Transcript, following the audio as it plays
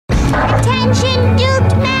Attention,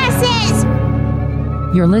 duped masses!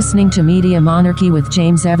 You're listening to Media Monarchy with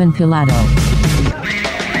James Evan Pilato.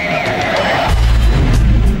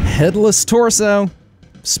 Headless torso,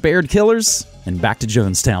 spared killers, and back to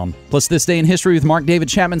Jonestown. Plus This Day in History with Mark David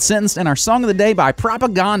Chapman sentenced, and our Song of the Day by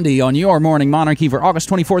Propaganda on your Morning Monarchy for August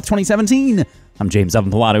 24th, 2017. I'm James Evan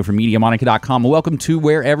Pilato from MediaMonarchy.com. Welcome to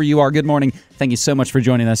wherever you are. Good morning. Thank you so much for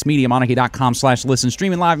joining us. MediaMonarchy.com/listen.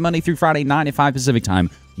 Streaming live Monday through Friday, 9 to 5 Pacific Time.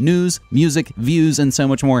 News, music, views, and so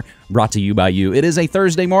much more brought to you by you. It is a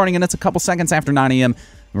Thursday morning, and it's a couple seconds after 9 a.m.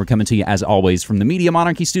 We're coming to you, as always, from the Media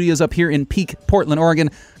Monarchy studios up here in Peak, Portland, Oregon.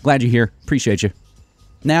 Glad you're here. Appreciate you.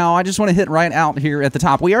 Now, I just want to hit right out here at the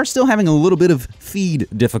top. We are still having a little bit of feed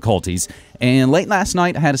difficulties. And late last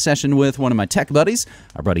night, I had a session with one of my tech buddies,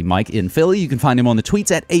 our buddy Mike in Philly. You can find him on the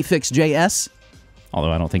tweets at AFixJS,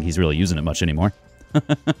 although I don't think he's really using it much anymore.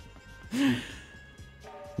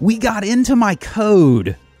 We got into my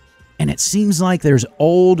code, and it seems like there's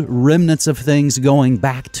old remnants of things going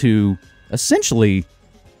back to, essentially,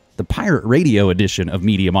 the pirate radio edition of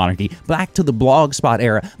Media Monarchy, back to the Blogspot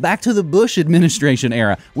era, back to the Bush administration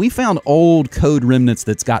era. We found old code remnants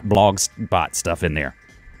that's got Blogspot stuff in there.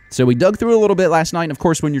 So we dug through a little bit last night, and of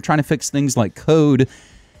course, when you're trying to fix things like code,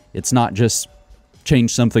 it's not just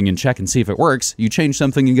change something and check and see if it works. You change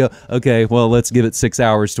something and go, okay, well, let's give it 6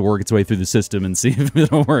 hours to work its way through the system and see if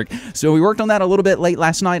it'll work. So we worked on that a little bit late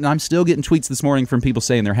last night, and I'm still getting tweets this morning from people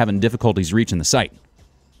saying they're having difficulties reaching the site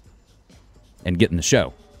and getting the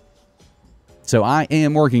show. So I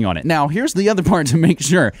am working on it. Now, here's the other part to make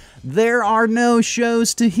sure. There are no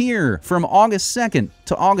shows to hear from August 2nd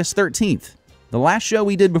to August 13th. The last show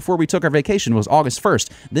we did before we took our vacation was August 1st.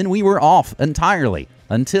 Then we were off entirely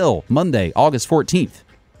until Monday, August 14th.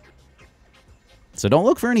 So don't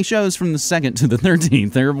look for any shows from the 2nd to the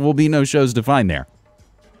 13th. There will be no shows to find there.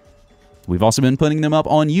 We've also been putting them up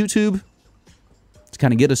on YouTube to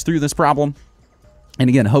kind of get us through this problem. And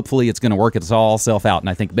again, hopefully it's going to work itself out. And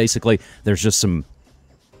I think basically there's just some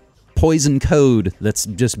poison code that's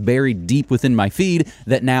just buried deep within my feed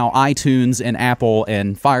that now iTunes and Apple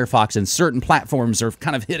and Firefox and certain platforms are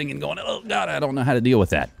kind of hitting and going, oh, God, I don't know how to deal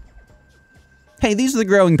with that. Hey, these are the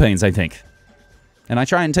growing pains, I think. And I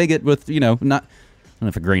try and take it with, not... I don't know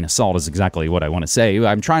if a grain of salt is exactly what I want to say.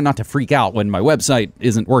 I'm trying not to freak out when my website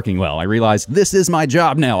isn't working well. I realize this is my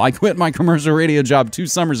job now. I quit my commercial radio job 2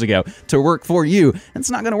 summers ago to work for you. It's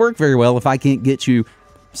not going to work very well if I can't get you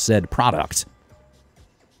said product.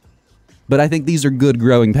 But I think these are good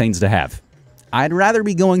growing pains to have. I'd rather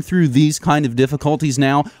be going through these kind of difficulties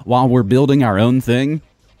now while we're building our own thing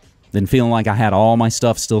than feeling like I had all my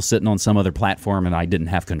stuff still sitting on some other platform and I didn't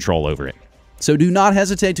have control over it. So do not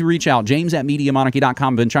hesitate to reach out. James at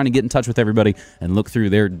MediaMonarchy.com. Been trying to get in touch with everybody and look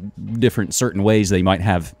through their different certain ways they might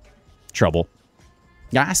have trouble.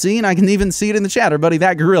 I see, and I can even see it in the chat. Everybody,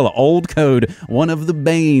 that gorilla, old code, one of the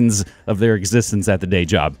banes of their existence at the day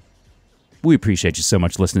job. We appreciate you so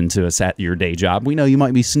much listening to us at your day job. We know you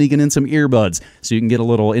might be sneaking in some earbuds so you can get a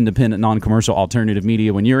little independent, non-commercial alternative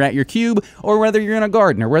media when you're at your cube, or whether you're in a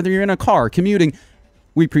garden, or whether you're in a car commuting.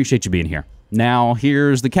 We appreciate you being here. Now,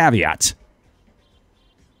 here's the caveat.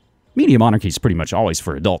 Media Monarchy is pretty much always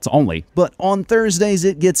for adults only, but on Thursdays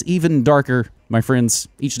it gets even darker. My friends,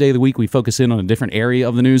 each day of the week we focus in on a different area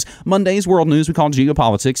of the news. Monday's world news we call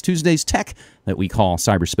geopolitics. Tuesday's tech that we call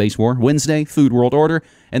cyberspace war. Wednesday, food world order.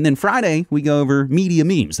 And then Friday we go over media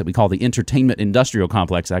memes that we call the entertainment industrial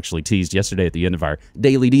complex. I actually teased yesterday at the end of our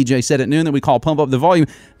daily DJ set at noon that we call Pump Up the Volume.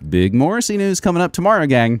 Big Morrissey news coming up tomorrow,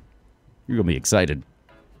 gang. You're going to be excited.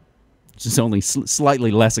 Just only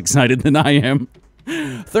slightly less excited than I am.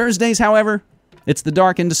 Thursdays, however, it's the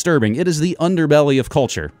dark and disturbing. It is the underbelly of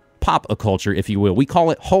culture. Pop-a-culture, if you will. We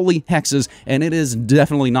call it holy hexes, and it is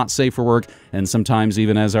definitely not safe for work, and sometimes,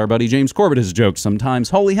 even as our buddy James Corbett has joked,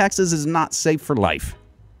 sometimes holy hexes is not safe for life.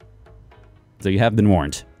 So you have been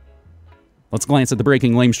warned. Let's glance at the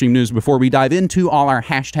breaking lamestream news before we dive into all our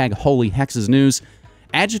hashtag holy hexes news.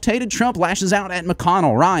 Agitated Trump lashes out at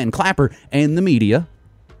McConnell, Ryan, Clapper, and the media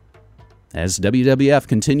as WWF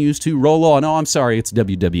continues to roll on. Oh, I'm sorry, it's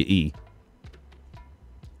WWE.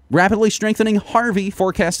 Rapidly strengthening Harvey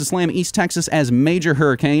forecast to slam East Texas as major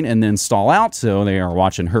hurricane and then stall out, so they are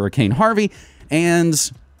watching Hurricane Harvey. And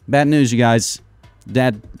bad news, you guys.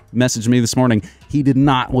 Dad messaged me this morning. He did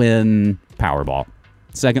not win Powerball.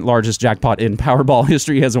 Second largest jackpot in Powerball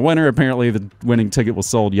history has a winner. Apparently, the winning ticket was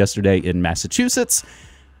sold yesterday in Massachusetts.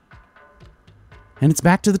 And it's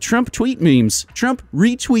back to the Trump tweet memes. Trump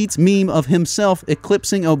retweets meme of himself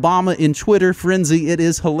eclipsing Obama in Twitter frenzy. It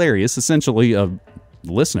is hilarious. Essentially, a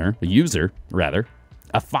listener, a user, rather,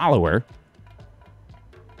 a follower,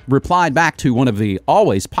 replied back to one of the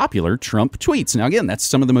always popular Trump tweets. Now, again, that's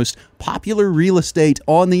some of the most popular real estate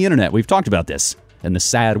on the internet. We've talked about this in the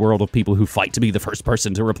sad world of people who fight to be the first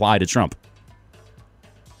person to reply to Trump.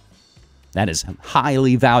 That is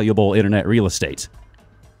highly valuable internet real estate.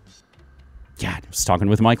 Yeah, I was talking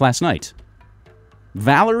with Mike last night.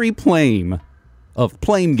 Valerie Plame of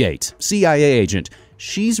Plamegate, CIA agent,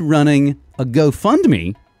 she's running a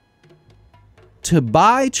GoFundMe to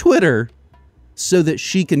buy Twitter so that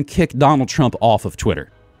she can kick Donald Trump off of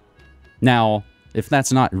Twitter. Now, if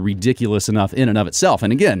that's not ridiculous enough in and of itself,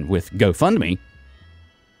 and again, with GoFundMe,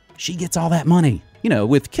 she gets all that money. You know,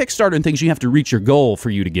 with Kickstarter and things, you have to reach your goal for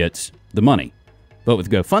you to get the money. But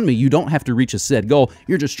with GoFundMe, you don't have to reach a said goal.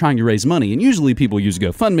 You're just trying to raise money. And usually people use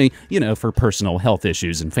GoFundMe, you know, for personal health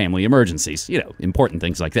issues and family emergencies. You know, important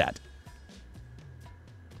things like that.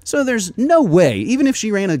 So there's no way, even if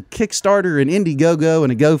she ran a Kickstarter, an Indiegogo,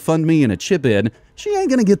 and a GoFundMe, and a chip-in, she ain't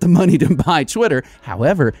going to get the money to buy Twitter.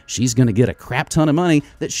 However, she's going to get a crap ton of money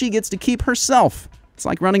that she gets to keep herself. It's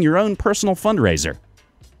like running your own personal fundraiser.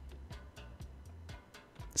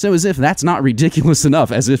 So as if that's not ridiculous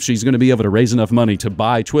enough, as if she's going to be able to raise enough money to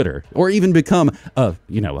buy Twitter, or even become a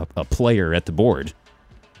player at the board,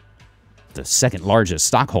 the second largest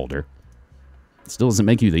stockholder. It still doesn't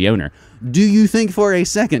make you the owner. Do you think for a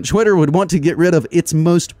second Twitter would want to get rid of its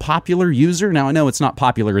most popular user? Now, I know it's not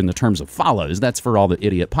popular in the terms of follows. That's for all the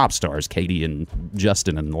idiot pop stars, Katie and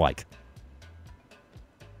Justin and the like.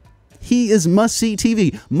 He is must-see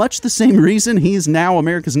TV. Much the same reason he is now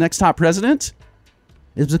America's next top president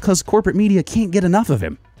is because corporate media can't get enough of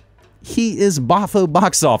him. He is boffo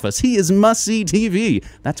box office. He is must-see TV.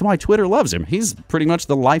 That's why Twitter loves him. He's pretty much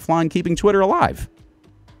the lifeline keeping Twitter alive.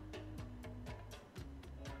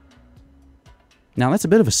 Now, that's a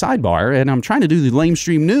bit of a sidebar, and I'm trying to do the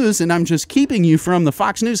lamestream news, and I'm just keeping you from the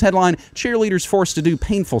Fox News headline, cheerleaders forced to do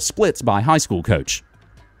painful splits by high school coach.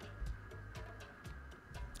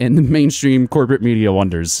 And the mainstream corporate media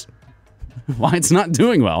wonders why it's not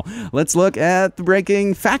doing well. Let's look at the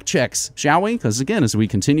breaking fact checks, shall we? Because again, as we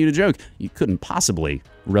continue to joke, you couldn't possibly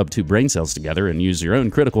rub two brain cells together and use your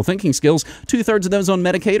own critical thinking skills. 2/3 of those on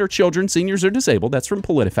Medicaid are children, seniors, or disabled. That's from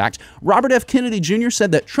PolitiFact. Robert F. Kennedy Jr.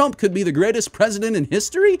 said that Trump could be the greatest president in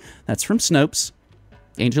history. That's from Snopes.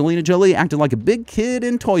 Angelina Jolie acted like a big kid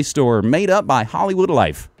in Toy Store, made up by Hollywood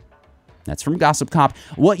Life. That's from Gossip Cop.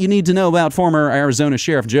 What you need to know about former Arizona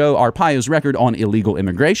Sheriff Joe Arpaio's record on illegal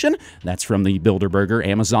immigration. That's from the Bilderberger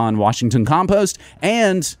Amazon Washington Compost.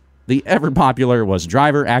 And the ever-popular was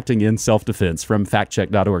driver acting in self-defense from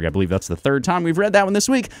factcheck.org. I believe that's the third time we've read that one this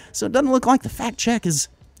week, so it doesn't look like the fact check is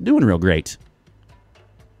doing real great.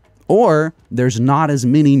 Or there's not as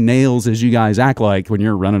many nails as you guys act like when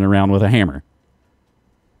you're running around with a hammer.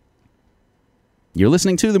 You're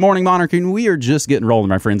listening to The Morning Monarchy, and we are just getting rolling,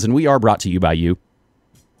 my friends, and we are brought to you by you.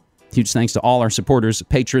 Huge thanks to all our supporters,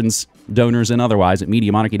 patrons, donors, and otherwise at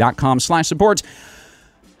MediaMonarchy.com/support.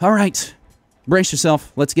 All right, brace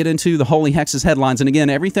yourself. Let's get into the Holy Hexes headlines. And again,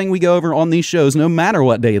 everything we go over on these shows, no matter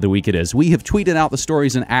what day of the week it is, we have tweeted out the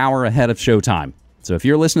stories an hour ahead of showtime. So if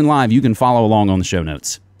you're listening live, you can follow along on the show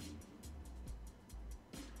notes.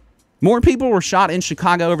 More people were shot in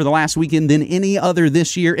Chicago over the last weekend than any other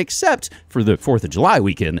this year, except for the 4th of July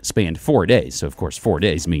weekend that spanned 4 days. So, of course, 4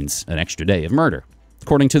 days means an extra day of murder.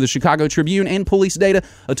 According to the Chicago Tribune and police data,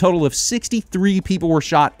 a total of 63 people were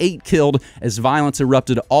shot, 8 killed, as violence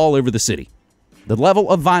erupted all over the city. The level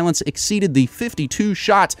of violence exceeded the 52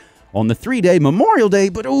 shot on the 3-day Memorial Day,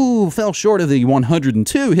 but fell short of the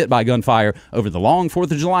 102 hit by gunfire over the long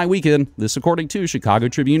 4th of July weekend. This according to Chicago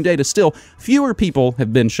Tribune data. Still, fewer people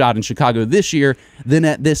have been shot in Chicago this year than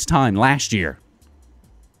at this time last year.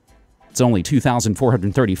 It's only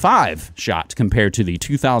 2,435 shot compared to the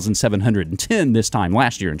 2,710 this time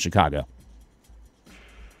last year in Chicago.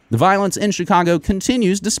 The violence in Chicago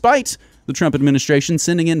continues despite the Trump administration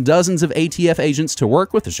sending in dozens of ATF agents to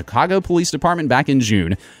work with the Chicago Police Department back in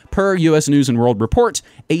June. Per U.S. News & World Report,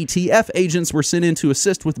 ATF agents were sent in to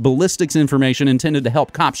assist with ballistics information intended to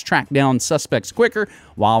help cops track down suspects quicker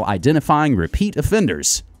while identifying repeat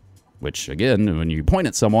offenders. Which, again, when you point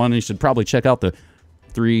at someone, you should probably check out the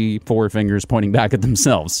 3-4 fingers pointing back at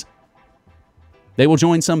themselves. They will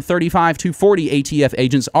join some 35 to 40 ATF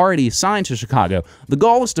agents already assigned to Chicago. The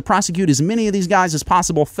goal is to prosecute as many of these guys as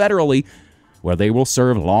possible federally, where they will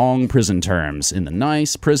serve long prison terms in the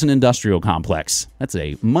nice prison industrial complex. That's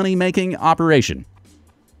a money-making operation.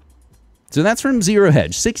 So that's from Zero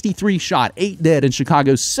Hedge. 63 shot, 8 dead in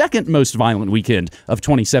Chicago's second most violent weekend of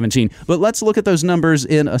 2017. But let's look at those numbers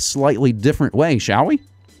in a slightly different way, shall we?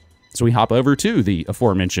 So we hop over to the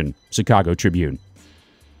aforementioned Chicago Tribune.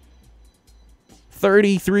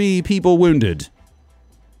 33 people wounded.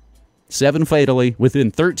 7 fatally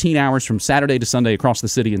within 13 hours from Saturday to Sunday across the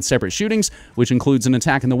city in separate shootings, which includes an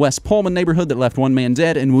attack in the West Pullman neighborhood that left 1 man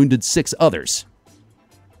dead and wounded 6 others.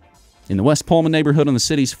 In the West Pullman neighborhood on the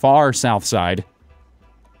city's far south side,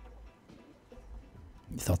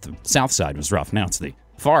 I thought the south side was rough. Now it's the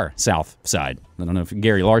far south side. I don't know if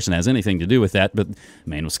Gary Larson has anything to do with that, but the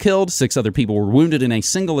man was killed. 6 other people were wounded in a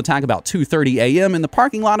single attack about 2:30 a.m. in the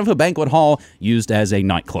parking lot of a banquet hall used as a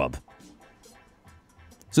nightclub.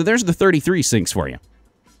 So there's the 33 sinks for you.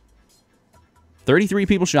 33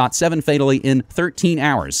 people shot, 7 fatally in 13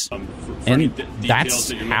 hours. And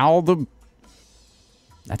that's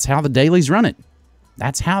how the dailies run it.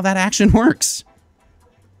 That's how that action works.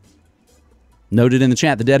 Noted in the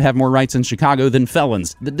chat, the dead have more rights in Chicago than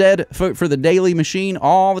felons. The dead vote for the Daily Machine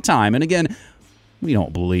all the time. And again, we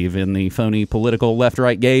don't believe in the phony political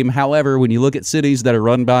left-right game. However, when you look at cities that are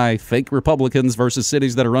run by fake Republicans versus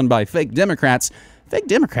cities that are run by fake Democrat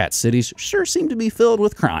cities sure seem to be filled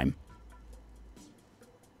with crime.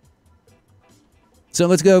 So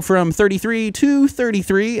let's go from 33 to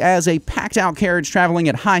 33 as a packed-out carriage traveling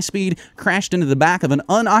at high speed crashed into the back of an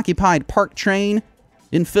unoccupied parked train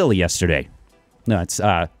in Philly yesterday. No, it's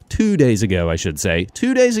 2 days ago, I should say.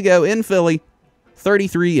 2 days ago in Philly,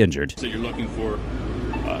 33 injured. So you're looking for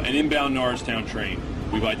an inbound Norristown train.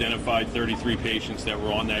 We've identified 33 patients that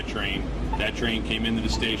were on that train. That train came into the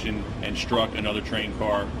station and struck another train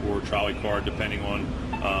car or trolley car, depending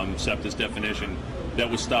on SEPTA's definition, that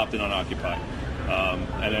was stopped and unoccupied.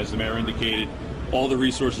 And as the mayor indicated, all the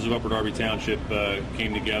resources of Upper Darby Township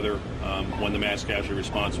came together when the mass casualty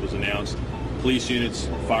response was announced. Police units,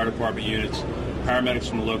 fire department units, paramedics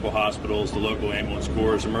from the local hospitals, the local ambulance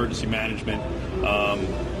corps, emergency management,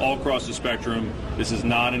 all across the spectrum. This is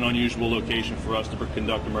not an unusual location for us to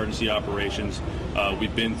conduct emergency operations.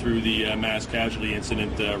 We've been through the mass casualty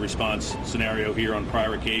incident response scenario here on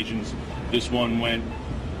prior occasions. This one went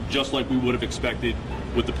just like we would have expected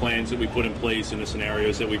with the plans that we put in place and the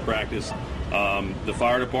scenarios that we practiced. The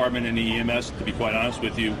fire department and the EMS, to be quite honest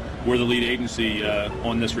with you, were the lead agency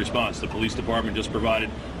on this response. The police department just provided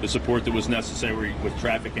the support that was necessary with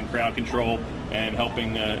traffic and crowd control and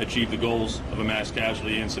helping achieve the goals of a mass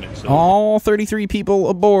casualty incident. So, all 33 people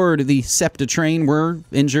aboard the SEPTA train were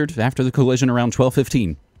injured after the collision around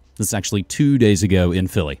 12:15. This is actually 2 days ago in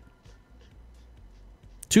Philly.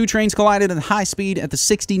 2 trains collided at high speed at the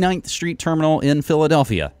 69th Street Terminal in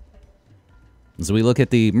Philadelphia. As we look at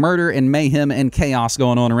the murder and mayhem and chaos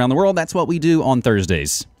going on around the world, that's what we do on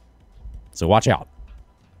Thursdays. So watch out.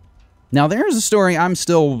 Now, there's a story I'm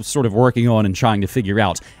still sort of working on and trying to figure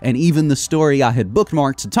out, and even the story I had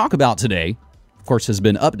bookmarked to talk about today, of course, has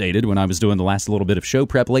been updated when I was doing the last little bit of show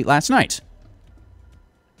prep late last night.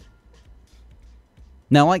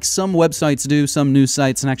 Now, like some websites do, some news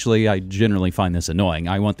sites, and actually I generally find this annoying,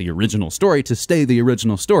 I want the original story to stay the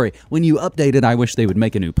original story. When you update it, I wish they would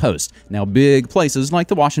make a new post. Now, big places like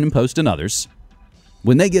the Washington Post and others,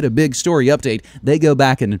 when they get a big story update, they go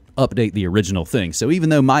back and update the original thing. So even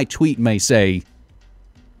though my tweet may say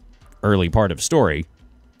early part of story,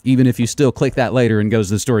 even if you still click that later and goes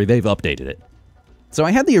to the story, they've updated it. So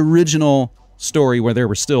I had the original story where there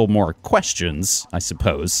were still more questions, I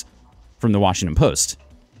suppose, from the Washington Post.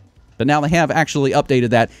 But now they have actually updated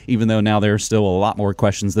that, even though now there are still a lot more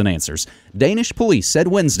questions than answers. Danish police said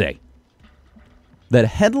Wednesday that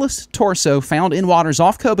headless torso found in waters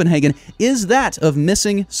off Copenhagen is that of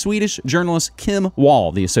missing Swedish journalist Kim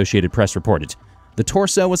Wall, the Associated Press reported. The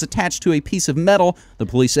torso was attached to a piece of metal, the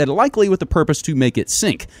police said, likely with the purpose to make it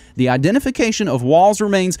sink. The identification of Wall's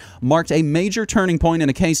remains marked a major turning point in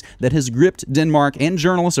a case that has gripped Denmark and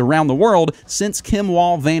journalists around the world since Kim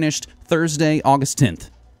Wall vanished Thursday, August 10th,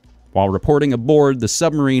 while reporting aboard the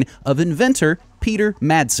submarine of inventor Peter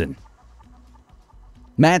Madsen.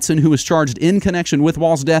 Madsen, who was charged in connection with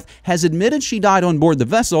Wall's death, has admitted she died on board the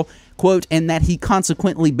vessel, quote, and that he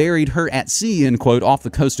consequently buried her at sea, end quote, off the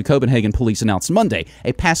coast of Copenhagen, police announced Monday.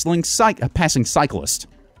 A passing cyclist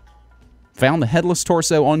found the headless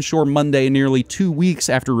torso on shore Monday, nearly 2 weeks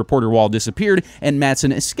after reporter Wall disappeared, and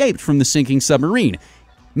Madsen escaped from the sinking submarine.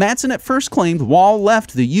 Madsen at first claimed Wall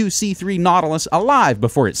left the UC-3 Nautilus alive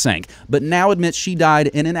before it sank, but now admits she died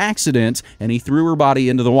in an accident and he threw her body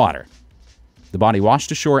into the water. The body washed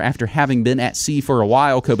ashore after having been at sea for a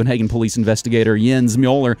while, Copenhagen police investigator Jens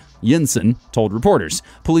Møller Jensen told reporters.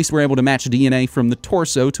 Police were able to match DNA from the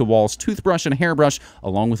torso to Wall's toothbrush and hairbrush,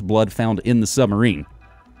 along with blood found in the submarine.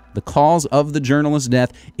 The cause of the journalist's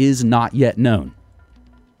death is not yet known.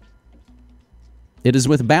 It is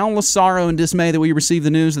with boundless sorrow and dismay that we receive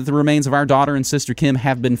the news that the remains of our daughter and sister Kim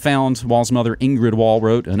have been found, Wall's mother Ingrid Wall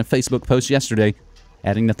wrote in a Facebook post yesterday.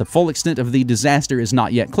 adding that the full extent of the disaster is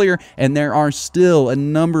not yet clear, and there are still a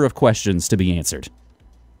number of questions to be answered.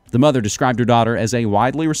 The mother described her daughter as a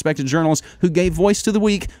widely respected journalist who gave voice to the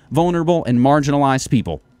weak, vulnerable, and marginalized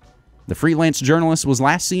people. The freelance journalist was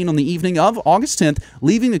last seen on the evening of August 10th,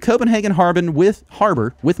 leaving the Copenhagen harbor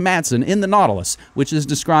with Madsen in the Nautilus, which is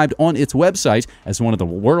described on its website as one of the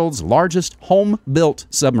world's largest home-built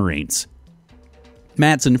submarines.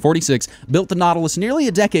 Madsen, 46, built the Nautilus nearly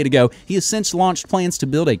a decade ago. He has since launched plans to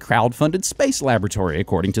build a crowd-funded space laboratory,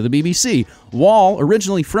 according to the BBC. Wall,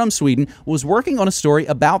 originally from Sweden, was working on a story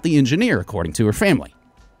about the engineer, according to her family.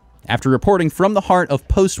 After reporting from the heart of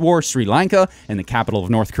post-war Sri Lanka and the capital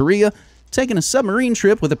of North Korea, taking a submarine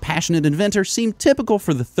trip with a passionate inventor seemed typical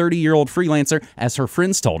for the 30-year-old freelancer, as her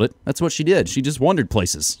friends told it. That's what she did. She just wandered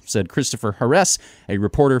places, said Christopher Harris, a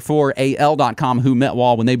reporter for AL.com who met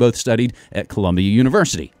Wall when they both studied at Columbia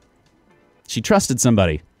University. She trusted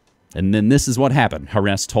somebody, and then this is what happened,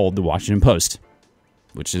 Harris told the Washington Post,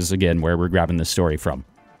 which is, again, where we're grabbing this story from.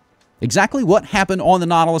 Exactly what happened on the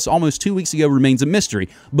Nautilus almost 2 weeks ago remains a mystery.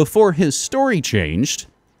 Before his story changed,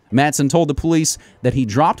 Madsen told the police that he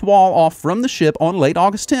dropped Wall off from the ship on late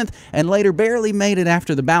August 10th and later barely made it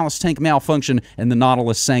after the ballast tank malfunctioned and the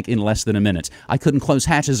Nautilus sank in less than a minute. I couldn't close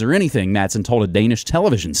hatches or anything, Madsen told a Danish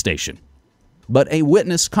television station. But a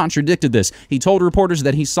witness contradicted this. He told reporters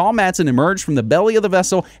that he saw Madsen emerge from the belly of the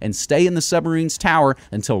vessel and stay in the submarine's tower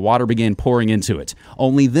until water began pouring into it.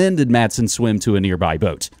 Only then did Madsen swim to a nearby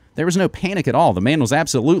boat. There was no panic at all. The man was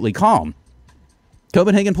absolutely calm.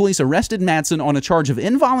 Copenhagen police arrested Madsen on a charge of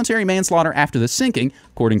involuntary manslaughter after the sinking,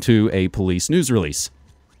 according to a police news release,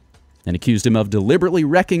 and accused him of deliberately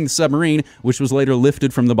wrecking the submarine, which was later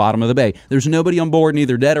lifted from the bottom of the bay. There's nobody on board,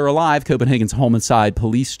 neither dead or alive, Copenhagen's homicide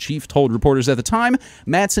police chief told reporters at the time.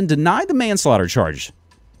 Madsen denied the manslaughter charge,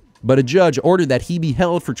 but a judge ordered that he be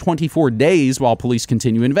held for 24 days while police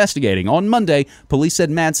continue investigating. On Monday, police said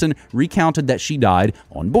Madsen recounted that she died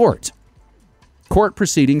on board. Court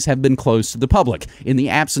proceedings have been closed to the public. In the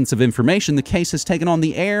absence of information, the case has taken on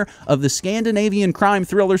the air of the Scandinavian crime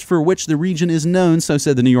thrillers for which the region is known, so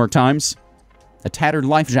said the New York Times. A tattered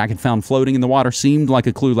life jacket found floating in the water seemed like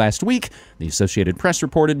a clue last week, the Associated Press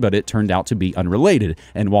reported, but it turned out to be unrelated.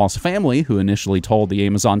 And Wall's family, who initially told the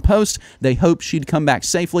Amazon Post they hoped she'd come back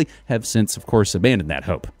safely, have since, of course, abandoned that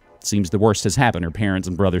hope. It seems the worst has happened, her parents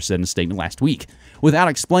and brother said in a statement last week. Without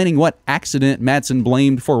explaining what accident Madsen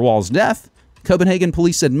blamed for Wall's death, Copenhagen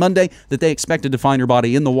police said Monday that they expected to find her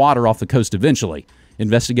body in the water off the coast eventually.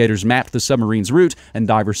 Investigators mapped the submarine's route, and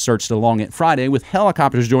divers searched along it Friday, with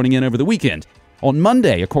helicopters joining in over the weekend. On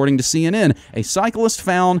Monday, according to CNN, a cyclist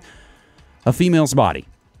found a female's body,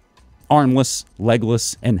 armless,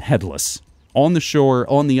 legless, and headless, on the shore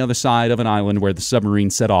on the other side of an island where the submarine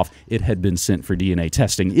set off. It had been sent for DNA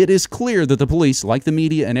testing. It is clear that the police, like the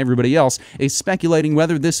media and everybody else, is speculating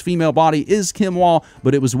whether this female body is Kim Wall,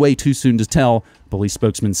 but it was way too soon to tell, police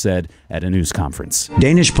spokesman said at a news conference.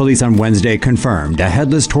 Danish police on Wednesday confirmed a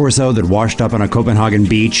headless torso that washed up on a Copenhagen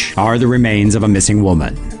beach are the remains of a missing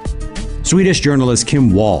woman. Swedish journalist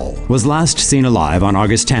Kim Wall was last seen alive on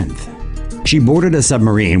August 10th. She boarded a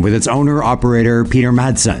submarine with its owner-operator Peter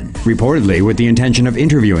Madsen, reportedly with the intention of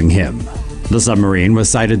interviewing him. The submarine was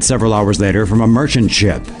sighted several hours later from a merchant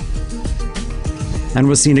ship and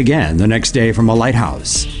was seen again the next day from a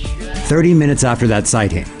lighthouse. 30 minutes after that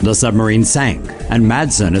sighting, the submarine sank and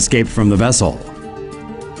Madsen escaped from the vessel.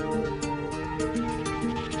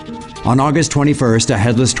 On August 21st, a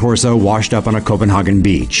headless torso washed up on a Copenhagen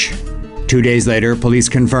beach. 2 days later, police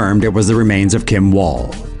confirmed it was the remains of Kim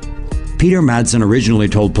Wall. Peter Madsen originally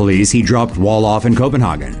told police he dropped Wall off in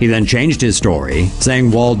Copenhagen. He then changed his story,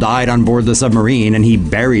 saying Wall died on board the submarine and he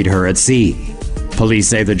buried her at sea. Police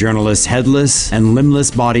say the journalist's headless and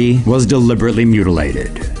limbless body was deliberately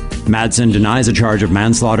mutilated. Madsen denies a charge of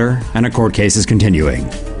manslaughter, and a court case is continuing.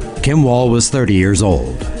 Kim Wall was 30 years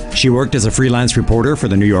old. She worked as a freelance reporter for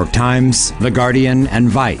the New York Times, The Guardian, and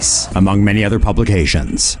Vice, among many other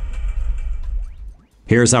publications.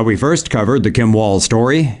 Here's how we first covered the Kim Wall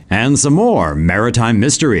story, and some more maritime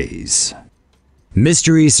mysteries.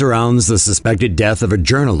 Mystery surrounds the suspected death of a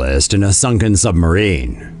journalist in a sunken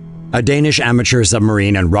submarine. A Danish amateur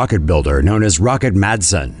submarine and rocket builder known as Rocket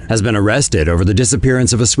Madsen has been arrested over the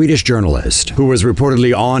disappearance of a Swedish journalist who was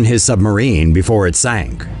reportedly on his submarine before it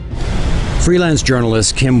sank. Freelance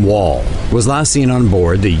journalist Kim Wall was last seen on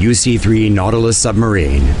board the UC-3 Nautilus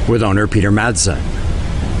submarine with owner Peter Madsen.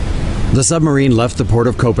 The submarine left the port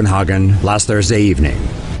of Copenhagen last Thursday evening.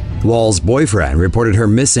 Wall's boyfriend reported her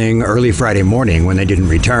missing early Friday morning when they didn't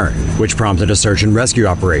return, which prompted a search and rescue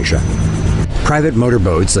operation. Private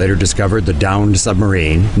motorboats later discovered the downed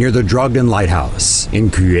submarine near the Drogden Lighthouse in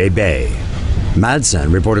Coué Bay. Madsen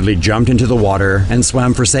reportedly jumped into the water and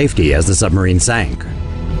swam for safety as the submarine sank.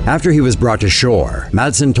 After he was brought to shore,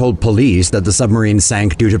 Madsen told police that the submarine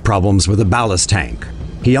sank due to problems with a ballast tank.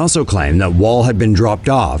 He also claimed that Wall had been dropped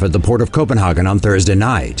off at the port of Copenhagen on Thursday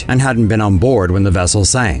night and hadn't been on board when the vessel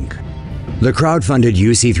sank. The crowd-funded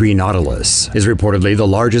UC-3 Nautilus is reportedly the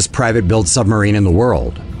largest private-built submarine in the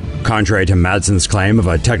world. Contrary to Madsen's claim of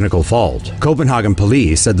a technical fault, Copenhagen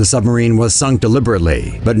police said the submarine was sunk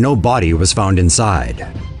deliberately, but no body was found inside.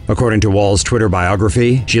 According to Wall's Twitter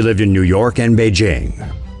biography, she lived in New York and Beijing.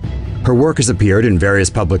 Her work has appeared in various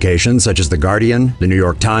publications such as The Guardian, The New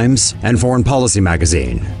York Times, and Foreign Policy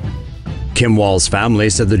magazine. Kim Wall's family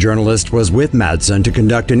said the journalist was with Madsen to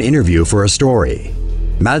conduct an interview for a story.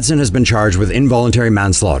 Madsen has been charged with involuntary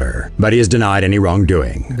manslaughter, but he has denied any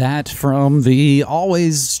wrongdoing. That from the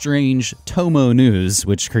always strange Tomo News,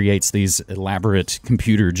 which creates these elaborate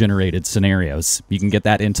computer-generated scenarios. You can get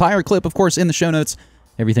that entire clip, of course, in the show notes.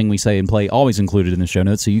 Everything we say and play always included in the show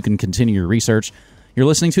notes, so you can continue your research. You're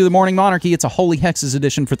listening to The Morning Monarchy. It's a Holy Hexes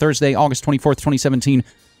edition for Thursday, August 24th, 2017.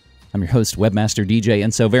 I'm your host, Webmaster DJ,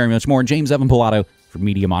 and so very much more. James Evan Pilato from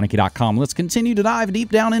MediaMonarchy.com. Let's continue to dive deep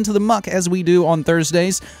down into the muck as we do on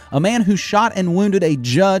Thursdays. A man who shot and wounded a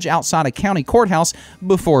judge outside a county courthouse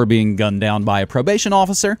before being gunned down by a probation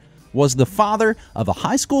officer was the father of a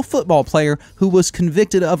high school football player who was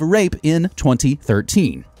convicted of rape in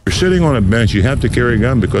 2013. You're sitting on a bench, you have to carry a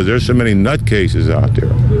gun because there's so many nutcases out there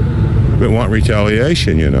that want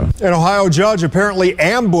retaliation, you know. An Ohio judge apparently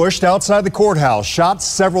ambushed outside the courthouse, shot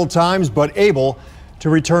several times, but able to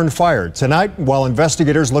return fire. Tonight, while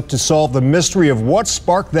investigators look to solve the mystery of what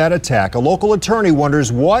sparked that attack, a local attorney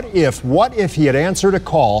wonders what if he had answered a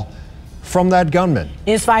call from that gunman.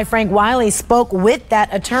 News 5 Frank Wiley spoke with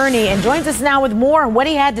that attorney and joins us now with more on what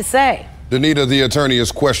he had to say. Danita, the attorney,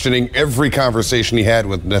 is questioning every conversation he had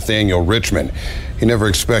with Nathaniel Richmond. He never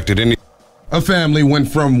expected any. A family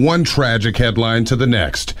went from one tragic headline to the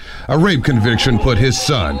next. A rape conviction put his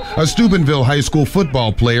son, a Steubenville high school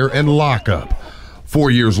football player, in lockup.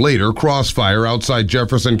 4 years later, crossfire outside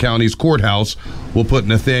Jefferson County's courthouse will put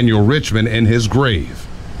Nathaniel Richmond in his grave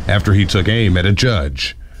after he took aim at a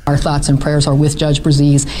judge. Our thoughts and prayers are with Judge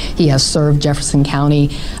Braziz. He has served Jefferson County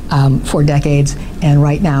for decades, and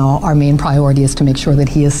right now our main priority is to make sure that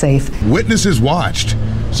he is safe. Witnesses watched.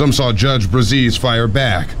 Some saw Judge Braziz fire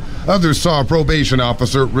back. Others saw a probation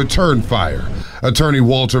officer return fire. Attorney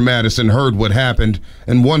Walter Madison heard what happened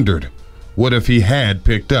and wondered, what if he had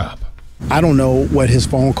picked up? I don't know what his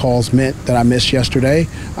phone calls meant that I missed yesterday.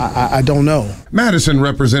 I don't know. Madison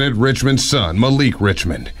represented Richmond's son, Malik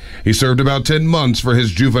Richmond. He served about 10 months for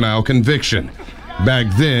his juvenile conviction.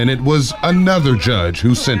 Back then, it was another judge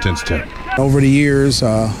who sentenced him. Over the years,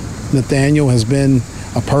 Nathaniel has been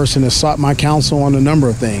a person that sought my counsel on a number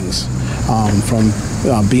of things,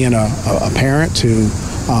 from being a parent to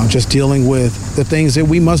just dealing with the things that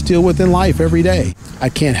we must deal with in life every day. I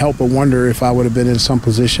can't help but wonder if I would have been in some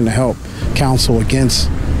position to help counsel against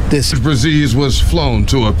this. Braziz was flown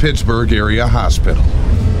to a Pittsburgh area hospital.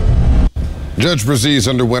 Judge Braziz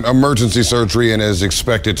underwent emergency surgery and is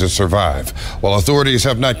expected to survive. While authorities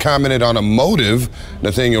have not commented on a motive,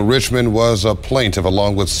 Nathaniel Richmond was a plaintiff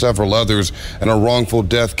along with several others in a wrongful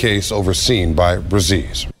death case overseen by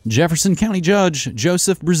Braziz. Jefferson County Judge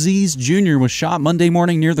Joseph Braziz Jr. was shot Monday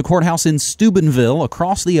morning near the courthouse in Steubenville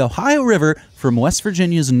across the Ohio River from West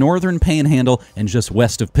Virginia's northern panhandle and just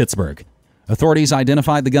west of Pittsburgh. Authorities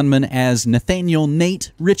identified the gunman as Nathaniel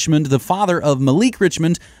Nate Richmond, the father of Malik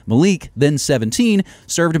Richmond. Malik, then 17,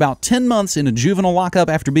 served about 10 months in a juvenile lockup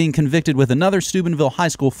after being convicted with another Steubenville high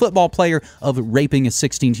school football player of raping a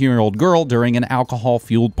 16-year-old girl during an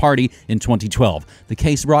alcohol-fueled party in 2012. The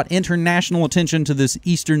case brought international attention to this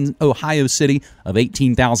eastern Ohio city of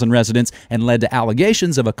 18,000 residents and led to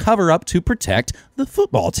allegations of a cover-up to protect the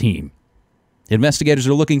football team. Investigators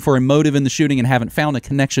are looking for a motive in the shooting and haven't found a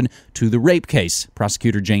connection to the rape case.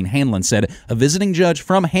 Prosecutor Jane Hanlon said a visiting judge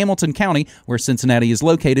from Hamilton County, where Cincinnati is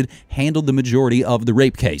located, handled the majority of the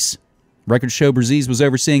rape case. Records show Braziz was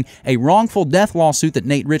overseeing a wrongful death lawsuit that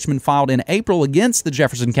Nate Richmond filed in April against the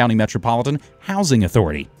Jefferson County Metropolitan Housing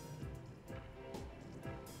Authority.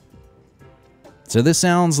 So this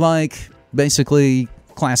sounds like basically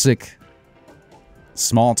classic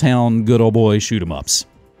small-town good old boy shoot-'em-ups.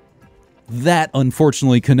 That,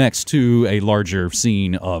 unfortunately, connects to a larger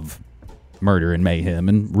scene of murder and mayhem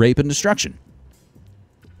and rape and destruction.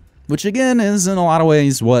 Which, again, is in a lot of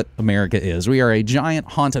ways what America is. We are a giant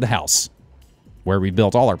haunted house where we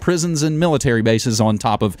built all our prisons and military bases on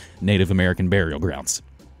top of Native American burial grounds.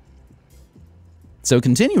 So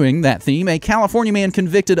continuing that theme, a California man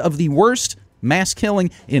convicted of the worst mass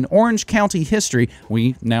killing in Orange County history.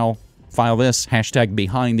 We now file this hashtag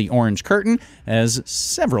behind the orange curtain, as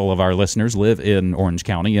several of our listeners live in Orange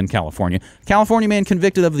County in California. California man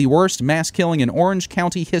convicted of the worst mass killing in Orange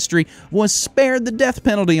County history was spared the death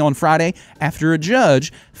penalty on Friday after a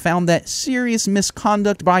judge found that serious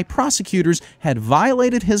misconduct by prosecutors had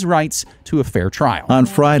violated his rights to a fair trial. On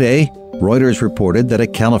Friday, Reuters reported that a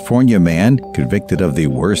California man convicted of the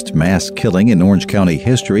worst mass killing in Orange County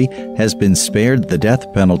history has been spared the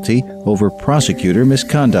death penalty over prosecutor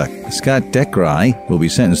misconduct. Scott Dekrai will be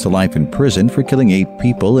sentenced to life in prison for killing 8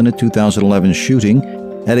 people in a 2011 shooting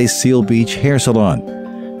at a Seal Beach hair salon.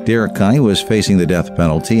 Dekrai was facing the death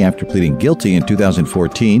penalty after pleading guilty in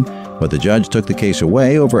 2014, but the judge took the case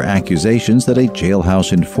away over accusations that a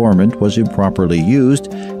jailhouse informant was improperly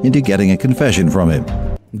used into getting a confession from him.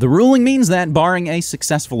 The ruling means that, barring a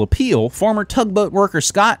successful appeal, former tugboat worker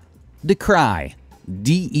Scott Dekrai,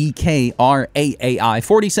 Dekrai,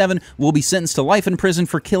 47, will be sentenced to life in prison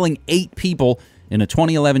for killing 8 people in a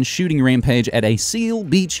 2011 shooting rampage at a Seal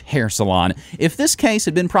Beach hair salon. If this case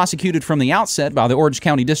had been prosecuted from the outset by the Orange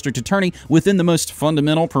County District Attorney within the most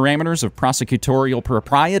fundamental parameters of prosecutorial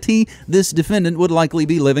propriety, this defendant would likely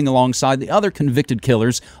be living alongside the other convicted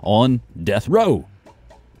killers on death row.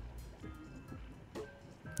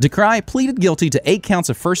 Dekrai pleaded guilty to 8 counts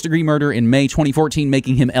of first-degree murder in May 2014,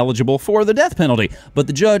 making him eligible for the death penalty. But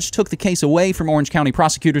the judge took the case away from Orange County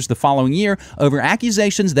prosecutors the following year over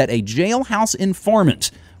accusations that a jailhouse informant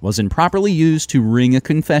was improperly used to wring a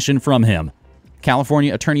confession from him.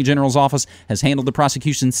 California Attorney General's office has handled the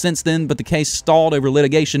prosecution since then, but the case stalled over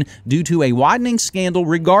litigation due to a widening scandal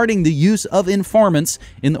regarding the use of informants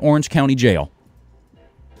in the Orange County jail.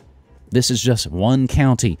 This is just one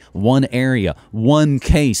county, one area, one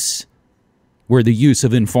case where the use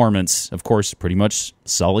of informants, of course, pretty much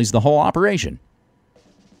sullies the whole operation.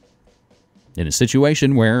 In a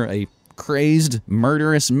situation where a crazed,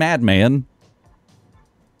 murderous madman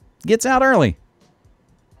gets out early.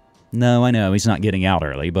 No, I know, he's not getting out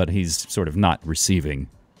early, but he's sort of not receiving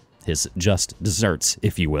his just desserts,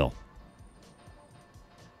 if you will.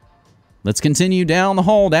 Let's continue down the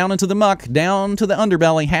hole, down into the muck, down to the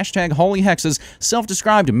underbelly. Hashtag Holy Hexes.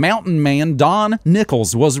 Self-described mountain man Don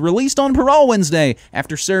Nichols was released on parole Wednesday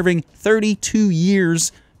after serving 32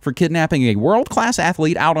 years for kidnapping a world-class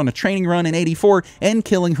athlete out on a training run in '84 and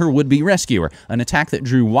killing her would-be rescuer, an attack that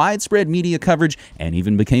drew widespread media coverage and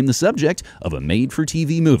even became the subject of a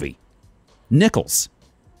made-for-TV movie. Nichols,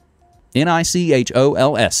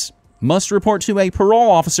 Nichols, must report to a parole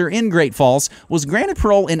officer in Great Falls, was granted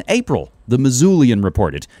parole in April, the Missoulian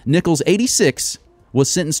reported. Nichols, 86, was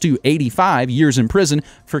sentenced to 85 years in prison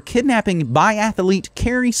for kidnapping biathlete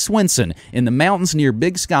Carrie Swenson in the mountains near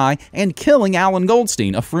Big Sky and killing Alan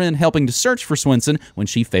Goldstein, a friend helping to search for Swenson when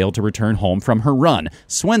she failed to return home from her run.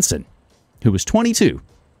 Swenson, who was 22,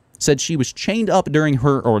 said she was chained up during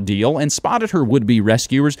her ordeal and spotted her would-be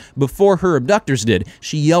rescuers before her abductors did.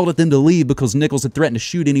 She yelled at them to leave because Nichols had threatened to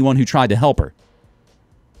shoot anyone who tried to help her.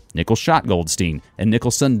 Nichols shot Goldstein, and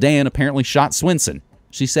Nichols' son Dan apparently shot Swenson.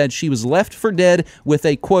 She said she was left for dead with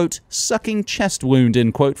a, quote, sucking chest wound,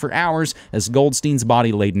 end quote, for hours as Goldstein's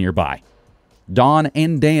body laid nearby. Don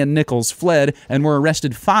and Dan Nichols fled and were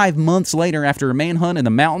arrested 5 months later after a manhunt in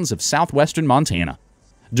the mountains of southwestern Montana.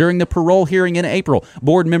 During the parole hearing in April,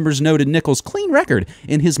 board members noted Nichols' clean record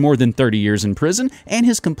in his more than 30 years in prison and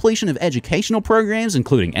his completion of educational programs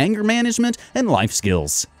including anger management and life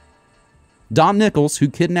skills. Don Nichols, who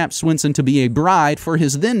kidnapped Swenson to be a bride for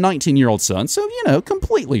his then 19-year-old son, so,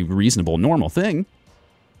 completely reasonable, normal thing,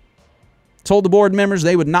 told the board members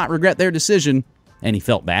they would not regret their decision, and he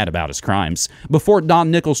felt bad about his crimes. Before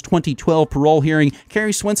Don Nichols' 2012 parole hearing,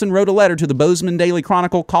 Carrie Swenson wrote a letter to the Bozeman Daily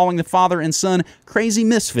Chronicle calling the father and son crazy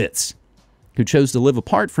misfits who chose to live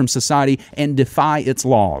apart from society and defy its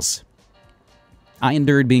laws. I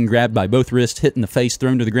endured being grabbed by both wrists, hit in the face,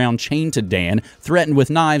 thrown to the ground, chained to Dan, threatened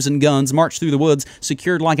with knives and guns, marched through the woods,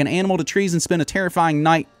 secured like an animal to trees, and spent a terrifying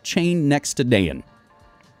night chained next to Dan.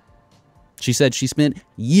 She said she spent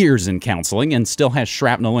years in counseling and still has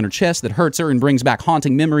shrapnel in her chest that hurts her and brings back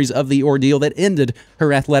haunting memories of the ordeal that ended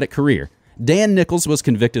her athletic career. Dan Nichols was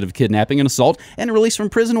convicted of kidnapping and assault and released from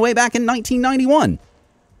prison way back in 1991.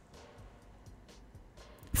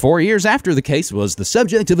 4 years after the case was the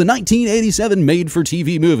subject of a 1987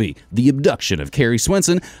 made-for-TV movie, The Abduction of Carrie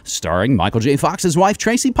Swenson, starring Michael J. Fox's wife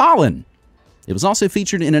Tracy Pollan. It was also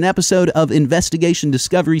featured in an episode of Investigation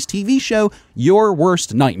Discovery's TV show Your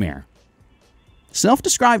Worst Nightmare.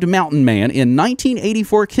 Self-described mountain man in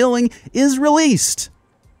 1984 killing is released.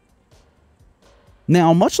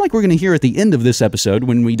 Now, much like we're going to hear at the end of this episode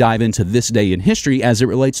when we dive into this day in history as it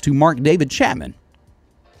relates to Mark David Chapman,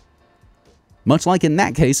 much like in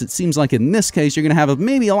that case, it seems like in this case, you're going to have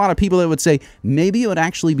maybe a lot of people that would say, maybe it would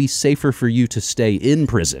actually be safer for you to stay in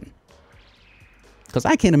prison. Because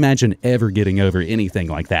I can't imagine ever getting over anything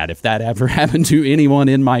like that. If that ever happened to anyone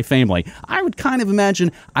in my family, I would kind of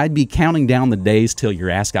imagine I'd be counting down the days till your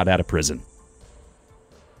ass got out of prison.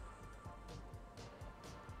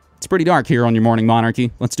 It's pretty dark here on your Morning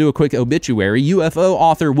Monarchy. Let's do a quick obituary. UFO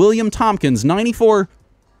author William Tompkins, 94,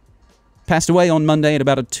 passed away on Monday at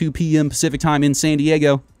about 2 p.m. Pacific time in San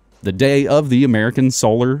Diego, the day of the American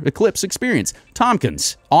solar eclipse experience.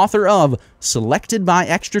 Tompkins, author of Selected by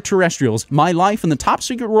Extraterrestrials, My Life in the Top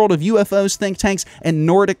Secret World of UFOs, Think Tanks, and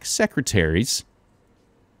Nordic Secretaries,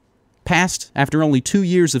 passed after only 2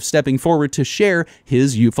 years of stepping forward to share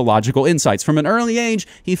his ufological insights. From an early age,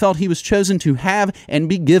 he felt he was chosen to have and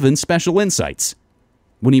be given special insights.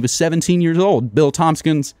 When he was 17 years old, Bill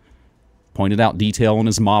Tompkins pointed out detail on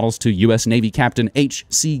his models to U.S. Navy Captain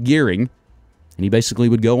H.C. Gearing, and he basically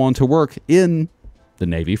would go on to work in the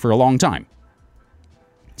Navy for a long time.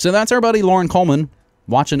 So that's our buddy Lauren Coleman,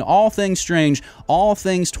 watching all things strange, all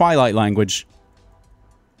things Twilight language.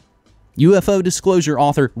 UFO disclosure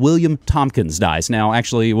author William Tompkins dies. Now,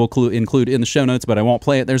 actually, we'll include in the show notes, but I won't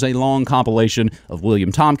play it. There's a long compilation of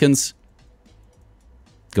William Tompkins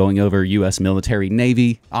going over U.S. military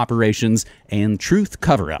Navy operations and truth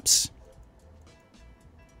cover-ups.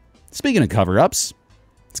 Speaking of cover-ups,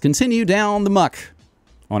 let's continue down the muck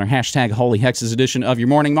on our hashtag Holy Hexes edition of your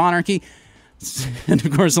Morning Monarchy. And,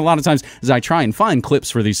 of course, a lot of times as I try and find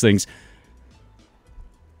clips for these things,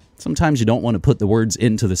 sometimes you don't want to put the words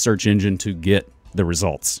into the search engine to get the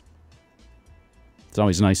results. It's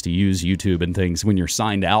always nice to use YouTube and things when you're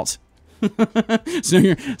signed out.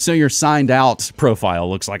 so your signed out profile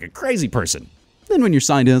looks like a crazy person. Then when you're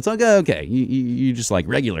signed in, it's like, okay, you just like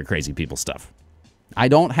regular crazy people stuff. I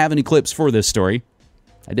don't have any clips for this story.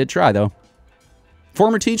 I did try, though.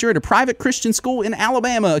 Former teacher at a private Christian school in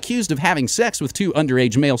Alabama accused of having sex with 2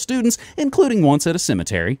 underage male students, including once at a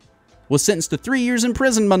cemetery, was sentenced to 3 years in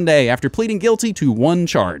prison Monday after pleading guilty to 1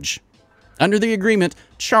 charge. Under the agreement,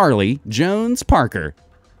 Charlie Jones Parker,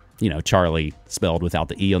 you know, Charlie spelled without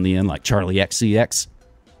the E on the end, like Charlie XCX.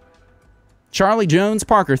 Charlie Jones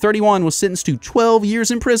Parker, 31, was sentenced to 12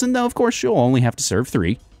 years in prison, though, of course, she'll only have to serve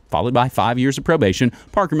 3. Followed by 5 years of probation.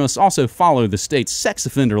 Parker must also follow the state's sex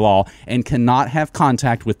offender law and cannot have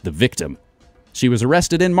contact with the victim. She was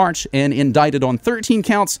arrested in March and indicted on 13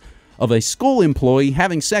 counts of a school employee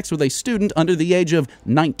having sex with a student under the age of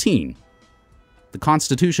 19. The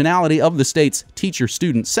constitutionality of the state's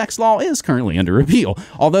teacher-student sex law is currently under appeal.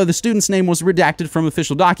 Although the student's name was redacted from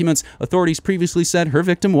official documents, authorities previously said her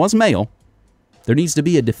victim was male. There needs to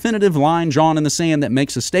be a definitive line drawn in the sand that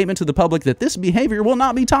makes a statement to the public that this behavior will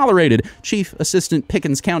not be tolerated, Chief Assistant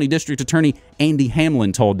Pickens County District Attorney Andy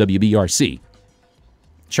Hamlin told WBRC.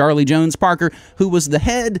 Charlie Jones Parker, who was the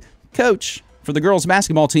head coach for the girls'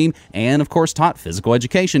 basketball team and, of course, taught physical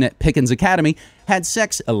education at Pickens Academy, had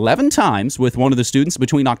sex 11 times with one of the students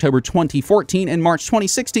between October 2014 and March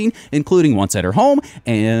 2016, including once at her home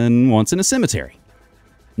and once in a cemetery.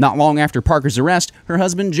 Not long after Parker's arrest, her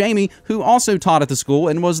husband Jamie, who also taught at the school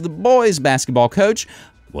and was the boys' basketball coach,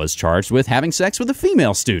 was charged with having sex with a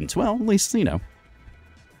female student. Well, at least, you know,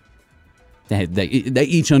 they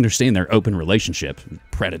each understand their open relationship,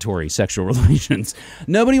 predatory sexual relations.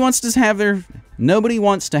 Nobody wants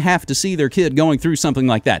to have to see their kid going through something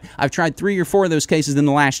like that. I've tried 3 or 4 of those cases in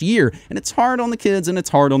the last year, and it's hard on the kids and it's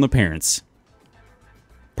hard on the parents.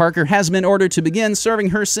 Parker has been ordered to begin serving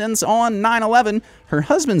her sentence on 9/11. Her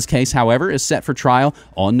husband's case, however, is set for trial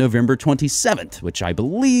on November 27th, which I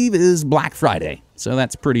believe is Black Friday. So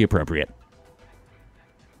that's pretty appropriate.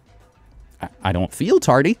 I don't feel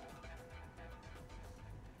tardy.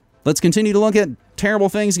 Let's continue to look at terrible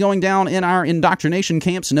things going down in our indoctrination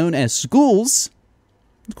camps known as schools.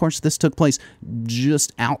 Of course, this took place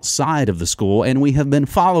just outside of the school, and we have been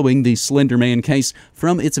following the Slender Man case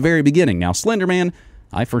from its very beginning. Now, Slender Man,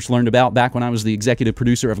 I first learned about back when I was the executive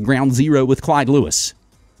producer of Ground Zero with Clyde Lewis.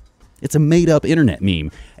 It's a made-up internet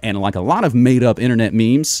meme, and like a lot of made-up internet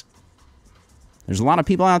memes, there's a lot of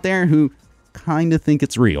people out there who kind of think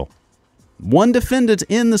it's real. One defendant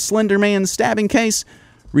in the Slender Man stabbing case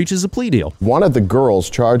reaches a plea deal. One of the girls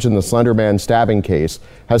charged in the Slender Man stabbing case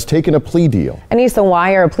has taken a plea deal. Anissa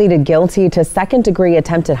Wire pleaded guilty to second-degree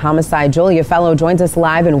attempted homicide. Julia Fellow joins us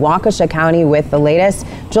live in Waukesha County with the latest.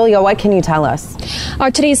 Julia, what can you tell us? Our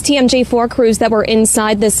today's TMJ4 crews that were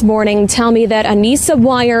inside this morning tell me that Anissa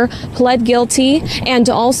Wire pled guilty and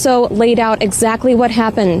also laid out exactly what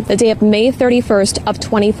happened the day of May 31st of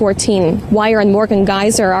 2014. Wire and Morgan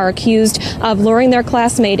Geyser are accused of luring their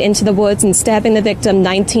classmate into the woods and stabbing the victim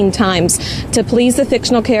 19 times to please the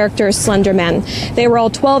fictional character Slender Man. They were all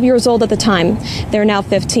 12 years old at the time. They're now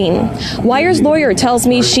 15. Wire's lawyer tells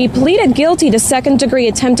me she pleaded guilty to second-degree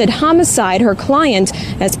attempted homicide, her client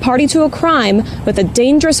as party to a crime with a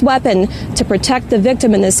dangerous weapon to protect the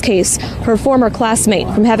victim in this case, her former classmate,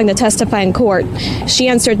 from having to testify in court. She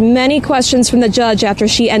answered many questions from the judge after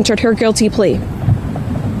she entered her guilty plea.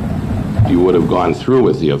 You would have gone through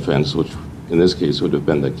with the offense, which in this case would have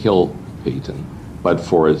been to kill Peyton, but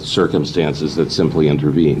for circumstances that simply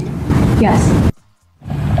intervened. Yes.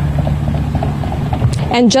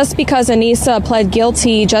 And just because Anissa pled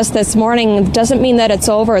guilty just this morning doesn't mean that it's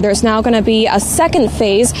over. There's now going to be a second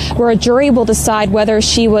phase where a jury will decide whether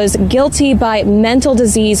she was guilty by mental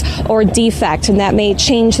disease or defect, and that may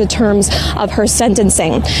change the terms of her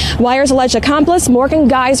sentencing. Wire's alleged accomplice, Morgan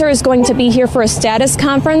Geyser, is going to be here for a status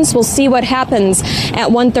conference. We'll see what happens at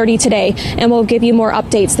 1:30 today, and we'll give you more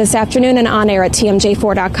updates this afternoon and on air at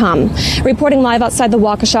TMJ4.com. Reporting live outside the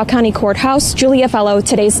Waukesha County Courthouse, Julia Fellow,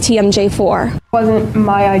 today's TMJ4. Wasn't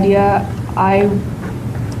my idea.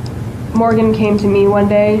 Morgan came to me one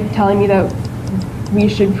day telling me that we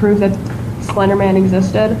should prove that Slender Man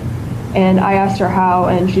existed, and I asked her how,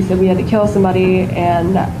 and she said we had to kill somebody,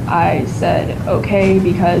 and I said okay,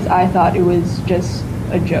 because I thought it was just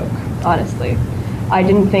a joke, honestly. I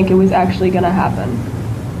didn't think it was actually going to happen,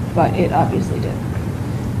 but it obviously did.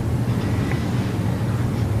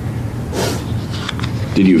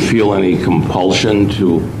 Did you feel any compulsion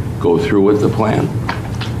to go through with the plan?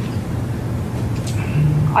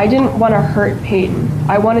 I didn't want to hurt Peyton.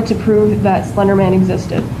 I wanted to prove that Slender Man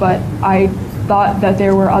existed, but I thought that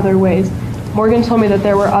there were other ways. Morgan told me that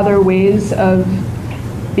there were other ways of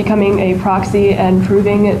becoming a proxy and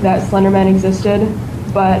proving that Slender Man existed,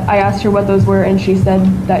 but I asked her what those were, and she said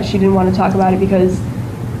that she didn't want to talk about it because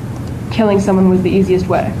killing someone was the easiest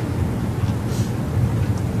way.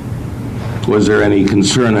 Was there any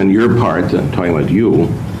concern on your part, talking about you,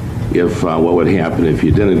 if what would happen if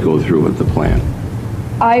you didn't go through with the plan?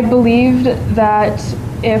 I believed that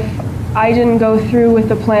if I didn't go through with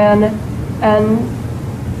the plan, and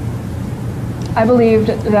I believed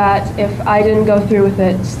that if I didn't go through with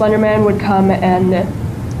it, Slender Man would come and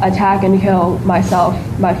attack and kill myself,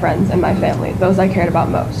 my friends, and my family, those I cared about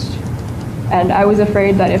most. And I was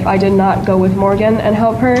afraid that if I did not go with Morgan and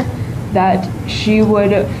help her, that she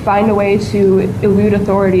would find a way to elude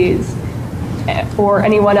authorities or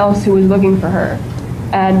anyone else who was looking for her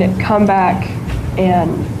and come back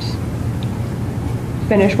and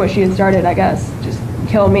finish what she had started, I guess, just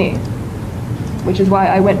kill me, which is why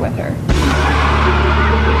I went with her.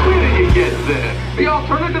 Where did you get this? The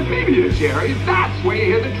alternative media, Jerry. That's where you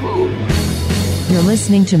hear the truth. You're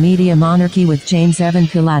listening to Media Monarchy with James Evan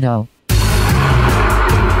Pilato.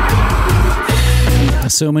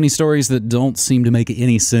 So many stories that don't seem to make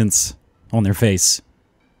any sense on their face.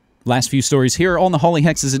 Last few stories here on the Holy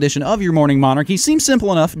Hexes edition of your Morning Monarchy seem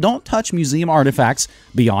simple enough. Don't touch museum artifacts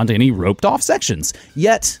beyond any roped-off sections.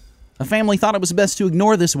 Yet, a family thought it was best to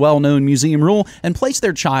ignore this well-known museum rule and place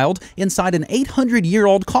their child inside an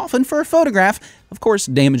 800-year-old coffin for a photograph, of course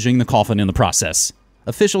damaging the coffin in the process.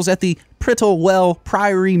 Officials at the Prittlewell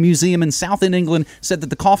Priory Museum in South End, England said that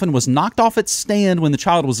the coffin was knocked off its stand when the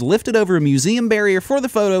child was lifted over a museum barrier for the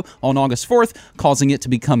photo on August 4th, causing it to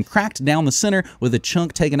become cracked down the center with a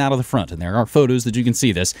chunk taken out of the front. And there are photos that you can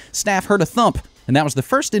see this. Staff heard a thump, and that was the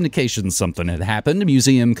first indication something had happened.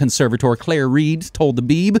 Museum conservator Claire Reed told the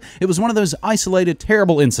Beeb it was one of those isolated,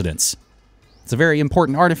 terrible incidents. It's a very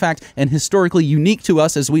important artifact and historically unique to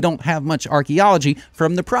us as we don't have much archaeology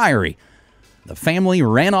from the Priory. The family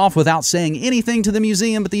ran off without saying anything to the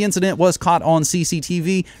museum, but the incident was caught on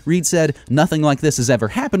CCTV. Reed said nothing like this has ever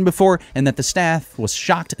happened before, and that the staff was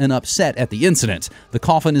shocked and upset at the incident. The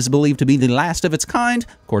coffin is believed to be the last of its kind,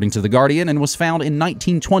 according to The Guardian, and was found in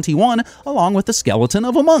 1921, along with the skeleton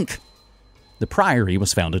of a monk. The Priory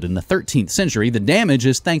was founded in the 13th century. The damage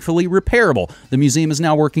is thankfully repairable. The museum is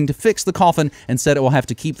now working to fix the coffin and said it will have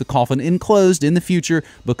to keep the coffin enclosed in the future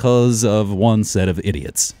because of one set of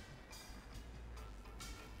idiots.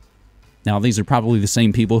 Now, these are probably the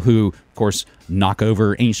same people who, of course, knock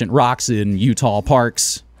over ancient rocks in Utah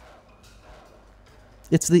parks.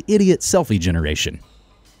 It's the idiot selfie generation.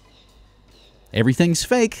 everything's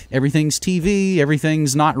fake, everything's TV,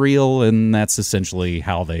 everything's not real, and that's essentially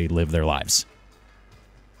how they live their lives.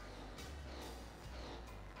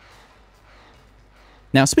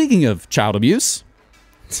 Now, speaking of child abuse,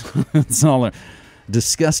 it's all a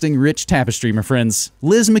disgusting rich tapestry, my friends.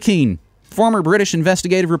 Liz McKean, former British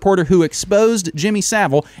investigative reporter who exposed Jimmy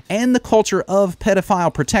Savile and the culture of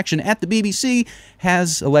pedophile protection at the BBC,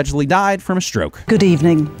 has allegedly died from a stroke. Good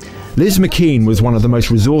evening. Liz McKean was one of the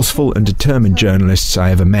most resourceful and determined journalists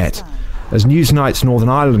I ever met. As Newsnight's Northern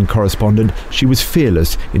Ireland correspondent, she was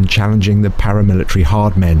fearless in challenging the paramilitary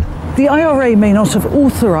hard men. The IRA may not have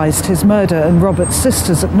authorised his murder, and Robert's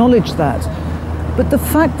sisters acknowledged that. But the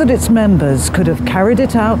fact that its members could have carried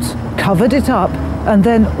it out, covered it up, and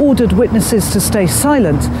then ordered witnesses to stay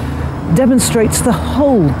silent demonstrates the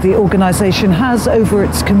hold the organisation has over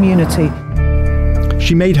its community.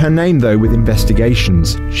 She made her name, though, with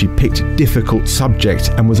investigations. She picked difficult subjects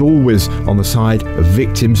and was always on the side of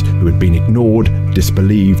victims who had been ignored,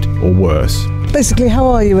 disbelieved, or worse. Basically, how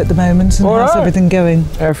are you at the moment, and how's everything going?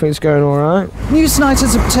 Everything's going all right. Newsnight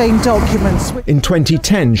has obtained documents. In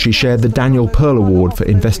 2010, she shared the Daniel Pearl Award for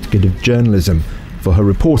Investigative Journalism for her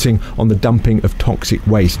reporting on the dumping of toxic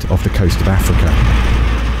waste off the coast of Africa.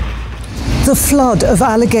 The flood of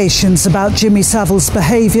allegations about Jimmy Savile's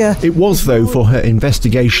behaviour. It was, though, for her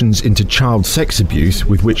investigations into child sex abuse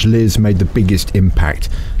with which Liz made the biggest impact.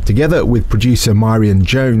 Together with producer Marion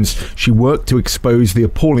Jones, she worked to expose the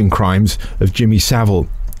appalling crimes of Jimmy Savile.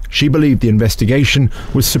 She believed the investigation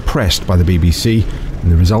was suppressed by the BBC,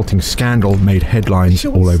 and the resulting scandal made headlines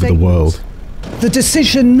all over the world. The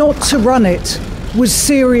decision not to run it was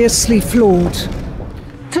seriously flawed.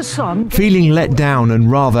 To some, feeling let down and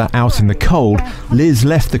rather out in the cold, Liz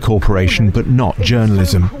left the corporation but not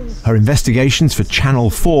journalism. Her investigations for Channel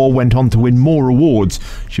 4 went on to win more awards.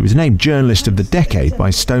 She was named Journalist of the Decade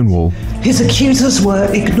by Stonewall. His accusers were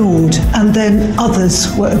ignored and then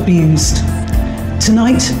others were abused.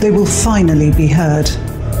 Tonight they will finally be heard.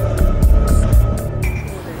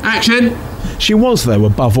 Action! She was, though,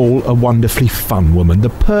 above all, a wonderfully fun woman,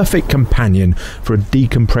 the perfect companion for a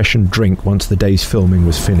decompression drink once the day's filming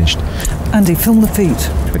was finished. Andy, film the feet.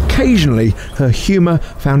 Occasionally, her humour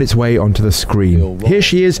found its way onto the screen. Here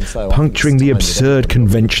she is, puncturing the absurd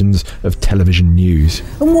conventions of television news.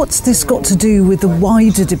 And what's this got to do with the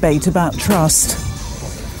wider debate about trust?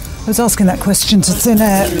 I was asking that question to thin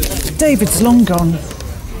air. David's long gone.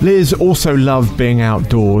 Liz also loved being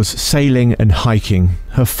outdoors, sailing and hiking.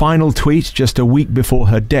 Her final tweet just a week before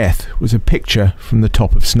her death was a picture from the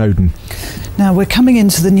top of Snowdon. Now we're coming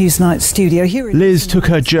into the Newsnight studio. Liz took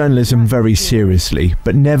her journalism very seriously,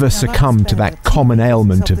 but never succumbed to that common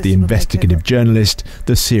ailment of the investigative journalist,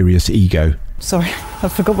 the serious ego. Sorry,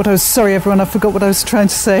 everyone, I forgot what I was trying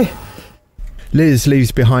to say. Liz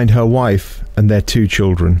leaves behind her wife and their 2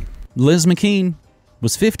 children. Liz McKean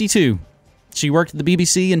was 52. She worked at the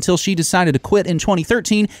BBC until she decided to quit in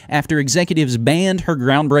 2013 after executives banned her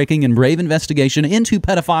groundbreaking and brave investigation into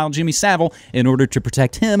pedophile Jimmy Savile in order to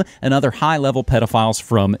protect him and other high-level pedophiles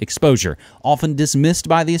from exposure. Often dismissed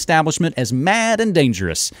by the establishment as mad and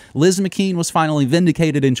dangerous, Liz McKean was finally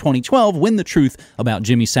vindicated in 2012 when the truth about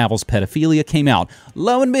Jimmy Savile's pedophilia came out.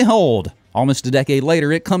 Lo and behold, almost a decade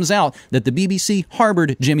later, it comes out that the BBC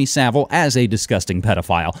harbored Jimmy Savile as a disgusting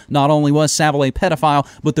pedophile. Not only was Savile a pedophile,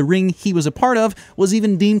 but the ring he was a part of was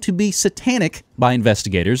even deemed to be satanic by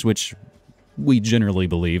investigators, which we generally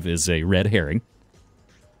believe is a red herring.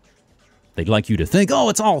 They'd like you to think, oh,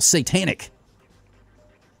 it's all satanic.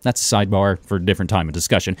 That's a sidebar for a different time of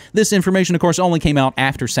discussion. This information, of course, only came out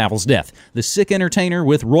after Savile's death. The sick entertainer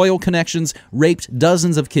with royal connections raped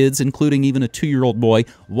dozens of kids, including even a 2-year-old boy,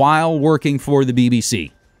 while working for the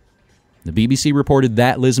BBC. The BBC reported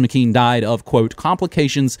that Liz McKean died of, quote,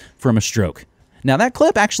 complications from a stroke. Now, that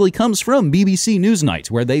clip actually comes from BBC Newsnight,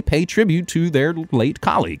 where they pay tribute to their late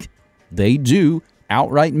colleague. They do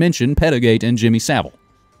outright mention Pedogate and Jimmy Savile.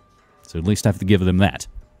 So at least I have to give them that.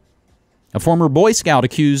 A former Boy Scout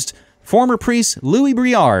accused former priest Louis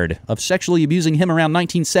Briard of sexually abusing him around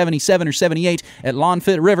 1977 or 78 at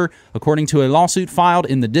L'Enfant River, according to a lawsuit filed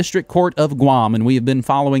in the District Court of Guam, and we have been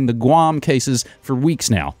following the Guam cases for weeks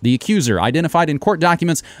now. The accuser, identified in court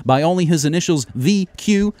documents by only his initials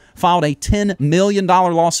VQ, filed a $10 million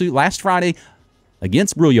lawsuit last Friday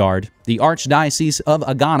against Briard, the Archdiocese of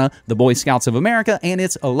Agana, the Boy Scouts of America, and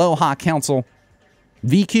its Aloha Council.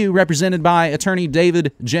 VQ, represented by attorney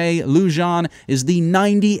David J. Lujan, is the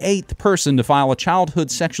 98th person to file a childhood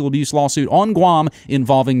sexual abuse lawsuit on Guam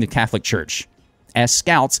involving the Catholic Church. As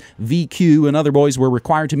scouts, VQ and other boys were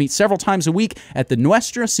required to meet several times a week at the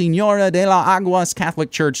Nuestra Señora de las Aguas Catholic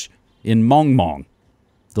Church in Mongmong.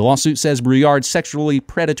 The lawsuit says Brouillard's sexually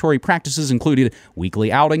predatory practices included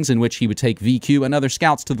weekly outings in which he would take VQ and other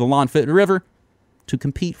scouts to the L'Enfant River to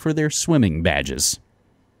compete for their swimming badges.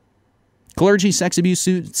 Clergy sex abuse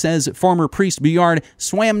suit says former priest Brouillard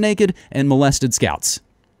swam naked and molested scouts.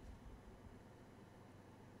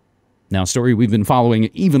 Now, a story we've been following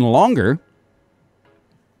even longer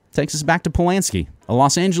takes us back to Polanski. A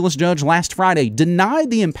Los Angeles judge last Friday denied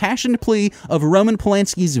the impassioned plea of Roman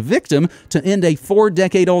Polanski's victim to end a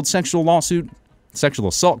 4-decade-old sexual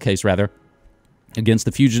assault case, against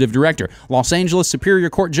the fugitive director. Los Angeles Superior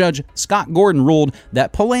Court Judge Scott Gordon ruled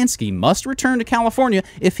that Polanski must return to California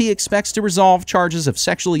if he expects to resolve charges of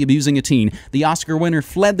sexually abusing a teen. The Oscar winner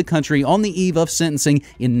fled the country on the eve of sentencing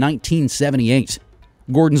in 1978.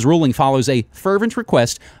 Gordon's ruling follows a fervent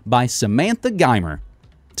request by Samantha Geimer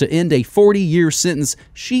to end a 40-year sentence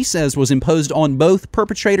she says was imposed on both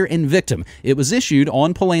perpetrator and victim. It was issued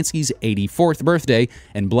on Polanski's 84th birthday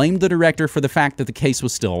and blamed the director for the fact that the case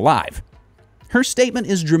was still alive. Her statement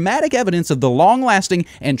is dramatic evidence of the long-lasting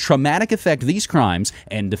and traumatic effect these crimes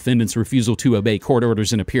and defendants' refusal to obey court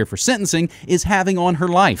orders and appear for sentencing is having on her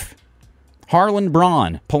life. Harlan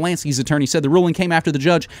Braun, Polanski's attorney, said the ruling came after the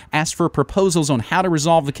judge asked for proposals on how to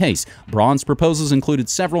resolve the case. Braun's proposals included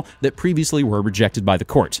several that previously were rejected by the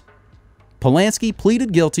court. Polanski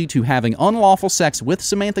pleaded guilty to having unlawful sex with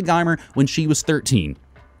Samantha Geimer when she was 13.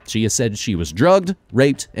 She has said she was drugged,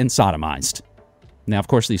 raped, and sodomized. Now, of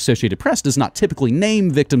course, the Associated Press does not typically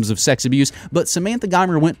name victims of sex abuse, but Samantha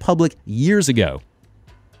Geimer went public years ago.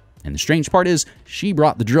 And the strange part is, she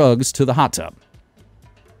brought the drugs to the hot tub.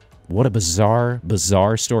 What a bizarre,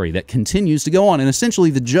 bizarre story that continues to go on. And essentially,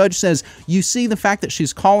 the judge says, you see, the fact that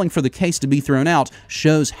she's calling for the case to be thrown out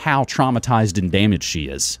shows how traumatized and damaged she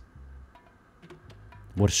is.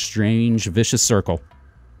 What a strange, vicious circle.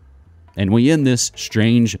 And we end this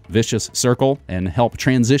strange, vicious circle and help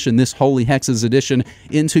transition this Holy Hexes edition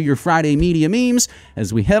into your Friday media memes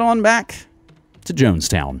as we head on back to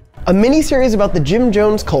Jonestown. A mini-series about the Jim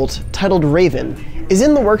Jones cult, titled Raven, is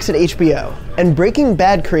in the works at HBO, and Breaking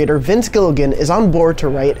Bad creator Vince Gilligan is on board to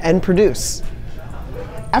write and produce.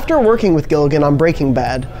 After working with Gilligan on Breaking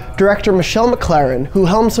Bad, director Michelle MacLaren, who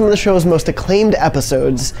helmed some of the show's most acclaimed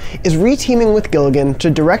episodes, is re-teaming with Gilligan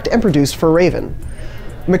to direct and produce for Raven.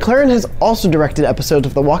 MacLaren has also directed episodes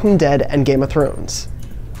of The Walking Dead and Game of Thrones.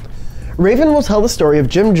 Raven will tell the story of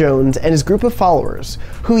Jim Jones and his group of followers,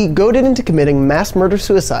 who he goaded into committing mass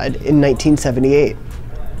murder-suicide in 1978.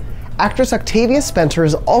 Actress Octavia Spencer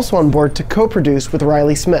is also on board to co-produce with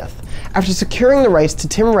Riley Smith, after securing the rights to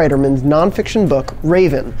Tim Reiterman's nonfiction book,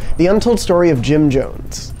 Raven, The Untold Story of Jim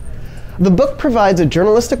Jones. The book provides a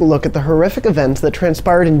journalistic look at the horrific events that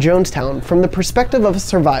transpired in Jonestown from the perspective of a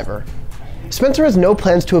survivor. Spencer has no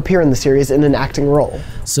plans to appear in the series in an acting role.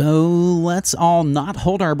 So let's all not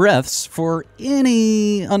hold our breaths for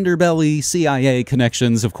any underbelly CIA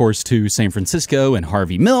connections, of course, to San Francisco and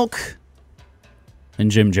Harvey Milk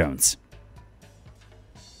and Jim Jones.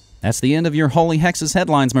 That's the end of your Holy Hexes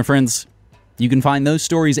headlines, my friends. You can find those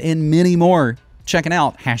stories and many more checking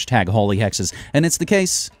out #Holy Hexes. And it's the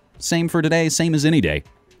case, same for today, same as any day.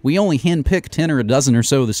 We only handpick 10 or a dozen or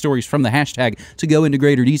so of the stories from the hashtag to go into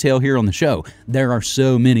greater detail here on the show. There are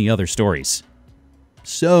so many other stories.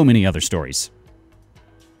 So many other stories.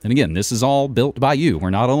 And again, this is all built by you. We're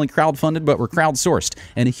not only crowdfunded, but we're crowdsourced.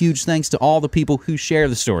 And a huge thanks to all the people who share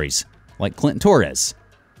the stories, like Clinton Torres,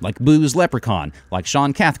 like Booze Leprechaun, like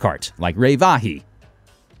Sean Cathcart, like Ray Vahi,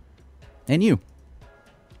 and you.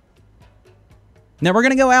 Now we're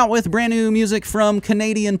going to go out with brand new music from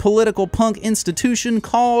Canadian political punk institution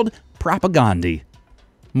called Propagandhi.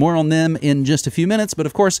 More on them in just a few minutes, but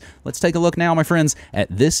of course, let's take a look now, my friends, at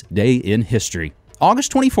this day in history.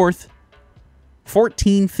 August 24th,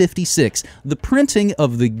 1456, the printing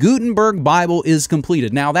of the Gutenberg Bible is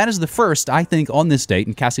completed. Now, that is the first, I think, on this date,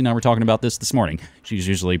 and Cassie and I were talking about this morning. She's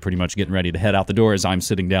usually pretty much getting ready to head out the door as I'm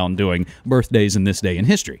sitting down doing birthdays in this day in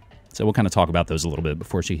history. So we'll kind of talk about those a little bit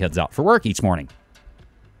before she heads out for work each morning.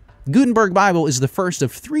 Gutenberg Bible is the first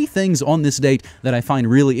of three things on this date that I find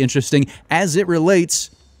really interesting as it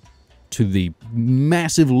relates to the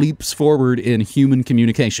massive leaps forward in human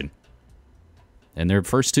communication. And their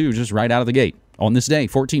first two just right out of the gate. On this day,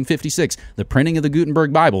 1456, the printing of the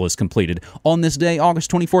Gutenberg Bible is completed. On this day,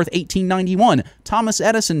 August 24th, 1891, Thomas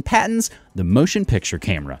Edison patents the motion picture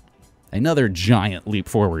camera. Another giant leap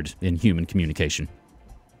forward in human communication.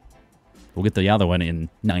 We'll get the other one in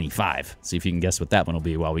 95. See if you can guess what that one will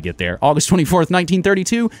be while we get there. August 24th,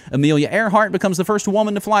 1932, Amelia Earhart becomes the first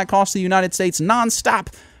woman to fly across the United States non-stop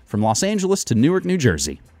from Los Angeles to Newark, New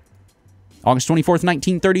Jersey. August 24th,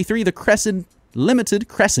 1933, the Crescent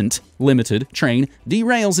Crescent Limited train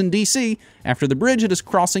derails in D.C. after the bridge it is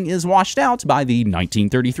crossing is washed out by the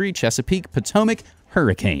 1933 Chesapeake Potomac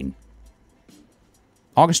hurricane.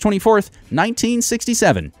 August 24th,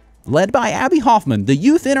 1967, led by Abby Hoffman, the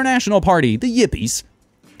Youth International Party, the Yippies,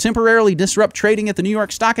 temporarily disrupt trading at the New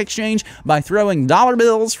York Stock Exchange by throwing dollar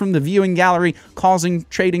bills from the viewing gallery, causing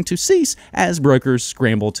trading to cease as brokers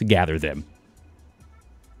scramble to gather them.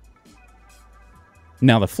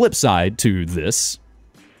 Now, the flip side to this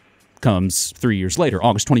comes 3 years later,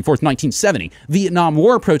 August 24th, 1970. Vietnam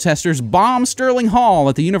War protesters bomb Sterling Hall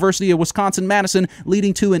at the University of Wisconsin-Madison,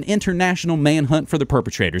 leading to an international manhunt for the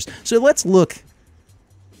perpetrators. So let's look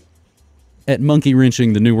at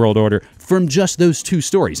monkey-wrenching the New World Order from just those two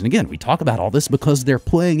stories. And again, we talk about all this because they're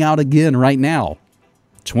playing out again right now,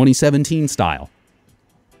 2017 style.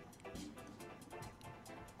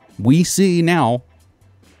 We see now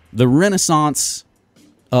the renaissance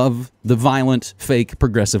of the violent, fake,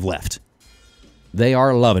 progressive left. They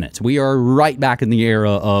are loving it. We are right back in the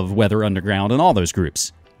era of Weather Underground and all those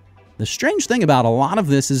groups. The strange thing about a lot of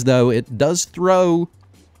this is, though, it throws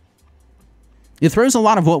a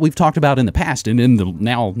lot of what we've talked about in the past and in the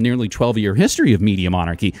now nearly 12-year history of Media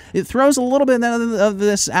Monarchy. It throws a little bit of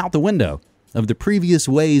this out the window, of the previous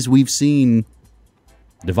ways we've seen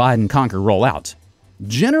divide and conquer roll out.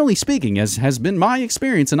 Generally speaking, as has been my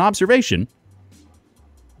experience and observation,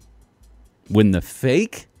 when the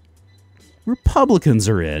fake Republicans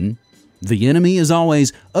are in, the enemy is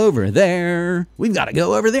always over there. We've got to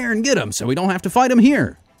go over there and get them so we don't have to fight them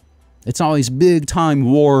here. It's always big-time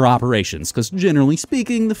war operations, because generally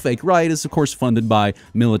speaking, the fake right is, of course, funded by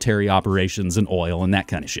military operations and oil and that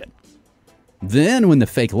kind of shit. Then when the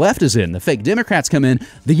fake left is in, the fake Democrats come in,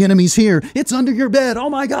 the enemy's here, it's under your bed, oh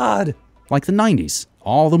my God! Like the 90s,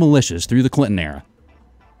 all the militias through the Clinton era.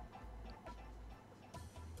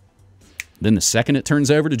 Then the second it turns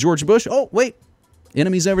over to George Bush, oh, wait,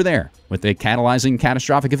 enemies over there with a catalyzing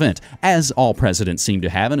catastrophic event, as all presidents seem to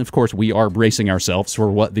have. And, of course, we are bracing ourselves for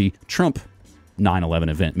what the Trump 9/11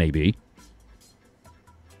 event may be.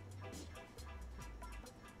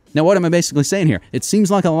 Now, what am I basically saying here? It seems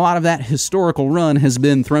like a lot of that historical run has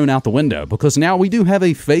been thrown out the window, because now we do have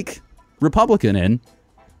a fake Republican in,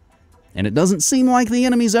 and it doesn't seem like the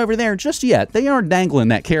enemy's over there just yet. They are dangling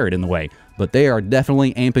that carrot in the way, but they are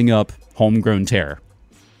definitely amping up homegrown terror.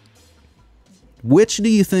 Which do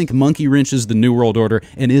you think monkey wrenches the New World Order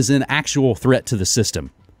and is an actual threat to the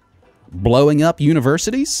system? Blowing up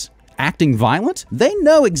universities? Acting violent? They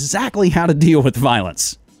know exactly how to deal with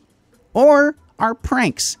violence. Or are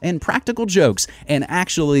pranks and practical jokes and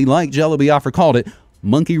actually, like Jello Biafra called it,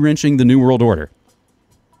 monkey wrenching the New World Order?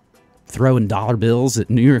 Throwing dollar bills at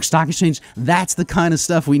New York Stock Exchange? That's the kind of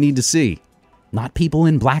stuff we need to see. Not people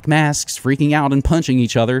in black masks freaking out and punching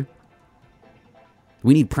each other.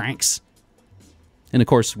 We need pranks. And of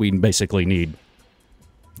course, we basically need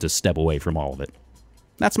to step away from all of it.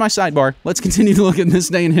 That's my sidebar. Let's continue to look at this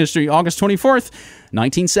day in history. August 24th,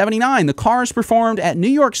 1979. The Cars performed at New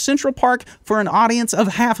York Central Park for an audience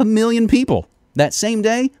of 500,000 people. That same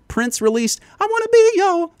day, Prince released I Want to Be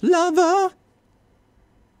Your Lover.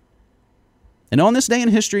 And on this day in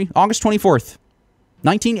history, August 24th,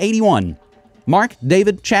 1981, Mark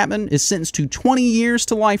David Chapman is sentenced to 20 years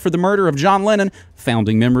to life for the murder of John Lennon,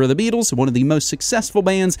 founding member of the Beatles, one of the most successful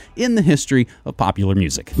bands in the history of popular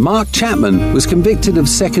music. Mark Chapman was convicted of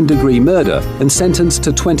second-degree murder and sentenced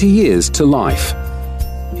to 20 years to life.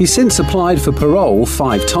 He's since applied for parole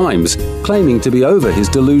 5 times, claiming to be over his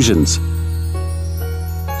delusions.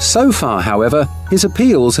 So far, however, his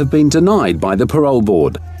appeals have been denied by the parole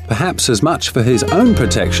board, perhaps as much for his own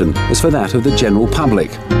protection as for that of the general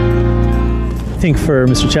public. I think for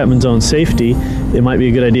Mr. Chapman's own safety, it might be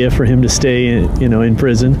a good idea for him to stay, in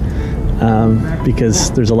prison, because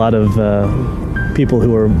there's a lot of people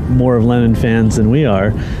who are more of Lennon fans than we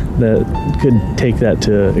are that could take that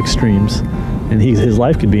to extremes, and his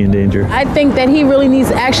life could be in danger. I think that he really needs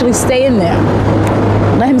to actually stay in there.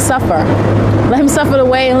 Let him suffer. Let him suffer the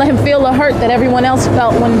way and let him feel the hurt that everyone else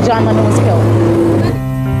felt when John Lennon was killed.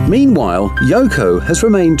 Meanwhile, Yoko has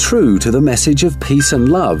remained true to the message of peace and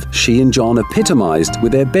love she and John epitomized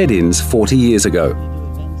with their bed-ins 40 years ago.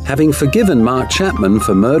 Having forgiven Mark Chapman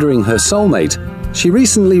for murdering her soulmate, she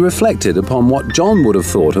recently reflected upon what John would have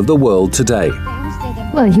thought of the world today.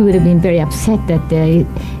 Well, he would have been very upset that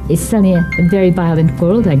it's suddenly a very violent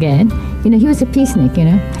world again. He was a peacenik,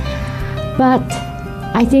 But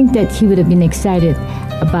I think that he would have been excited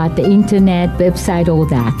about the internet, website, all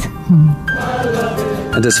that.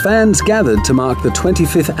 And as fans gathered to mark the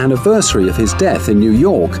 25th anniversary of his death in New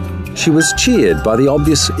York, she was cheered by the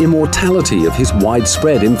obvious immortality of his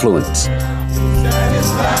widespread influence.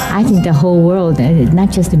 I think the whole world,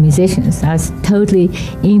 not just the musicians, I was totally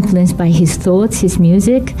influenced by his thoughts, his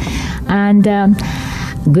music, and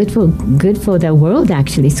good for the world,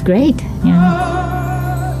 actually. It's great.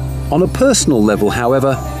 Yeah. On a personal level,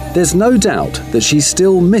 however, there's no doubt that she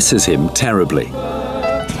still misses him terribly.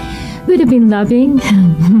 Would have been loving.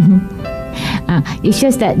 It's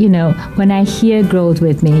just that, when I hear "Grow Old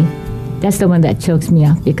With Me," that's the one that chokes me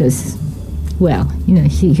up because,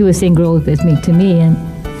 he was saying "Grow Old With Me" to me, and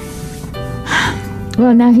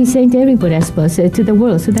well, now he's saying to everybody, I suppose, to the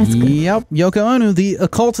world, so that's good. Yep, Yoko Ono, the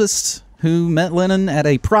occultist who met Lennon at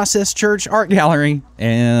a Process Church art gallery,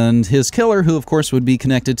 and his killer, who of course would be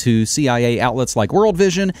connected to CIA outlets like World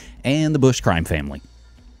Vision and the Bush crime family.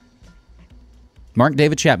 Mark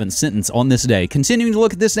David Chapman's sentence on this day. Continuing to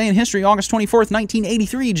look at this day in history, August 24th,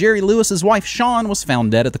 1983, Jerry Lewis's wife, Shawn, was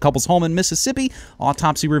found dead at the couple's home in Mississippi.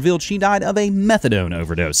 Autopsy revealed she died of a methadone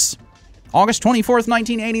overdose. August 24th,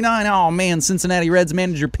 1989, oh man, Cincinnati Reds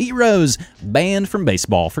manager Pete Rose banned from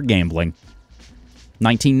baseball for gambling.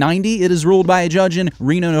 1990, it is ruled by a judge in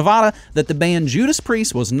Reno, Nevada, that the band Judas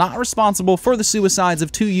Priest was not responsible for the suicides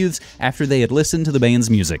of two youths after they had listened to the band's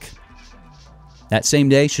music. That same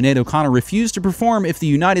day, Sinead O'Connor refused to perform if the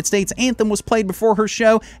United States anthem was played before her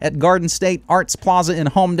show at Garden State Arts Plaza in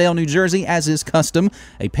Homedale, New Jersey, as is custom.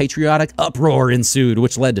 A patriotic uproar ensued,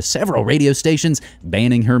 which led to several radio stations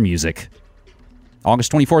banning her music.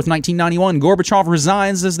 August 24th, 1991, Gorbachev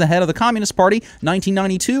resigns as the head of the Communist Party.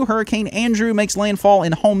 1992, Hurricane Andrew makes landfall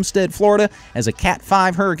in Homestead, Florida, as a Cat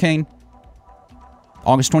 5 hurricane.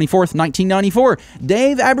 August 24th, 1994,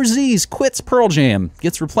 Dave Aberzies quits Pearl Jam,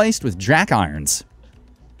 gets replaced with Jack Irons.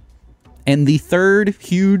 And the third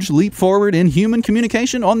huge leap forward in human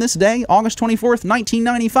communication on this day, August 24th,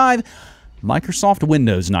 1995, Microsoft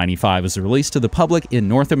Windows 95 is released to the public in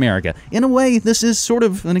North America. In a way, this is sort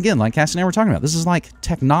of, and again, like Cass and I were talking about, this is like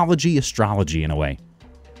technology astrology in a way.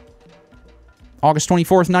 August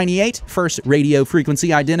 24th, 98, first radio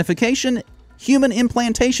frequency identification, human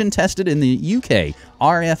implantation tested in the UK,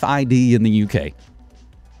 RFID in the UK.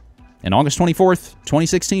 And August 24th,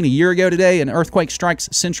 2016, a year ago today, an earthquake strikes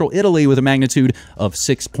central Italy with a magnitude of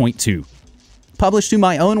 6.2. Published to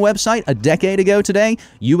my own website a decade ago today,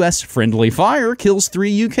 U.S. friendly fire kills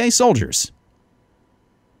 3 UK soldiers.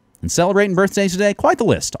 And celebrating birthdays today, quite the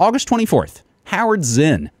list. August 24th, Howard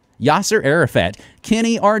Zinn, Yasser Arafat,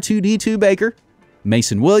 Kenny R2D2 Baker,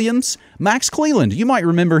 Mason Williams, Max Cleland. You might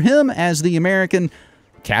remember him as the American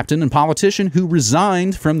captain and politician who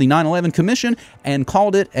resigned from the 9/11 Commission and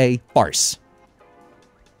called it a farce.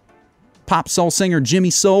 Pop soul singer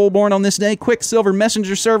Jimmy Soul, born on this day. Quicksilver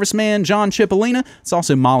Messenger serviceman John Cipollina. It's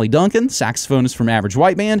also Molly Duncan, saxophonist from Average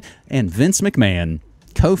White Band, and Vince McMahon,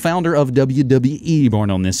 co-founder of WWE,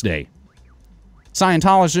 born on this day.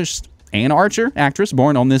 Scientologist Ann Archer, actress,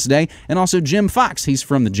 born on this day, and also Jim Fox, he's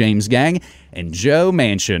from the James Gang, and Joe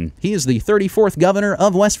Manchin. He is the 34th governor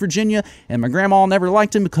of West Virginia, and my grandma never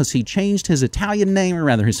liked him because he changed his Italian name, or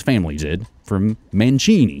rather his family did, from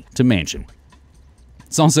Mancini to Manchin.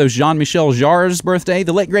 It's also Jean-Michel Jarre's birthday,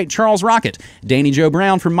 the late great Charles Rocket, Danny Joe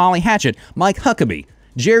Brown from Molly Hatchet, Mike Huckabee,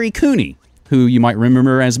 Jerry Cooney, who you might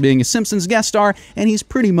remember as being a Simpsons guest star, and he's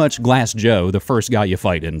pretty much Glass Joe, the first guy you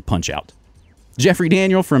fight in Punch-Out! Jeffrey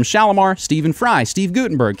Daniel from Shalimar, Stephen Fry, Steve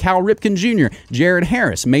Guttenberg, Cal Ripken Jr., Jared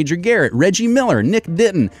Harris, Major Garrett, Reggie Miller, Nick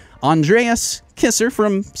Ditton, Andreas Kisser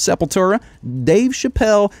from Sepultura, Dave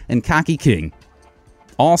Chappelle, and Kaki King.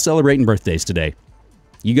 All celebrating birthdays today.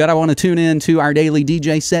 You gotta want to tune in to our daily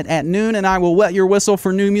DJ set at noon, and I will wet your whistle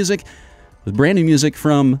for new music with brand new music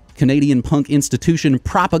from Canadian punk institution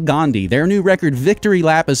Propagandhi. Their new record, Victory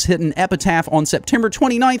Lap, is hitting Epitaph on September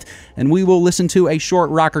 29th, and we will listen to a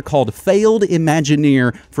short rocker called Failed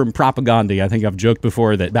Imagineer from Propagandhi. I think I've joked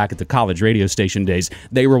before that back at the college radio station days,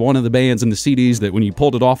 they were one of the bands in the CDs that when you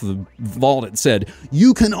pulled it off of the vault, it said,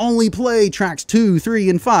 "You can only play tracks 2, 3,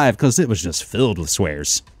 and 5, because it was just filled with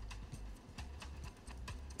swears.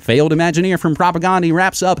 Failed Imagineer from Propagandhi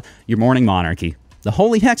wraps up your morning monarchy. The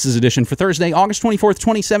Holy Hexes edition for Thursday, August 24th,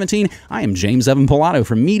 2017. I am James Evan Pilato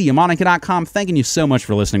from MediaMonica.com. Thanking you so much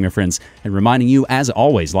for listening, my friends, and reminding you, as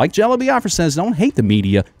always, like Jello Biafra says, don't hate the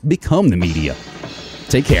media, become the media.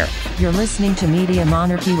 Take care. You're listening to Media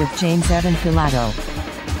Monarchy with James Evan Pilato.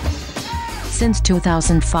 Since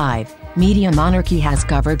 2005, Media Monarchy has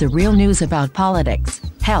covered the real news about politics,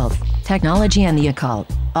 health, technology, and the occult,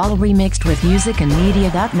 all remixed with music and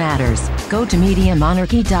media that matters. Go to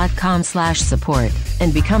MediaMonarchy.com/support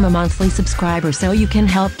and become a monthly subscriber so you can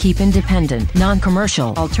help keep independent,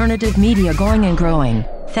 non-commercial, alternative media going and growing.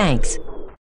 Thanks.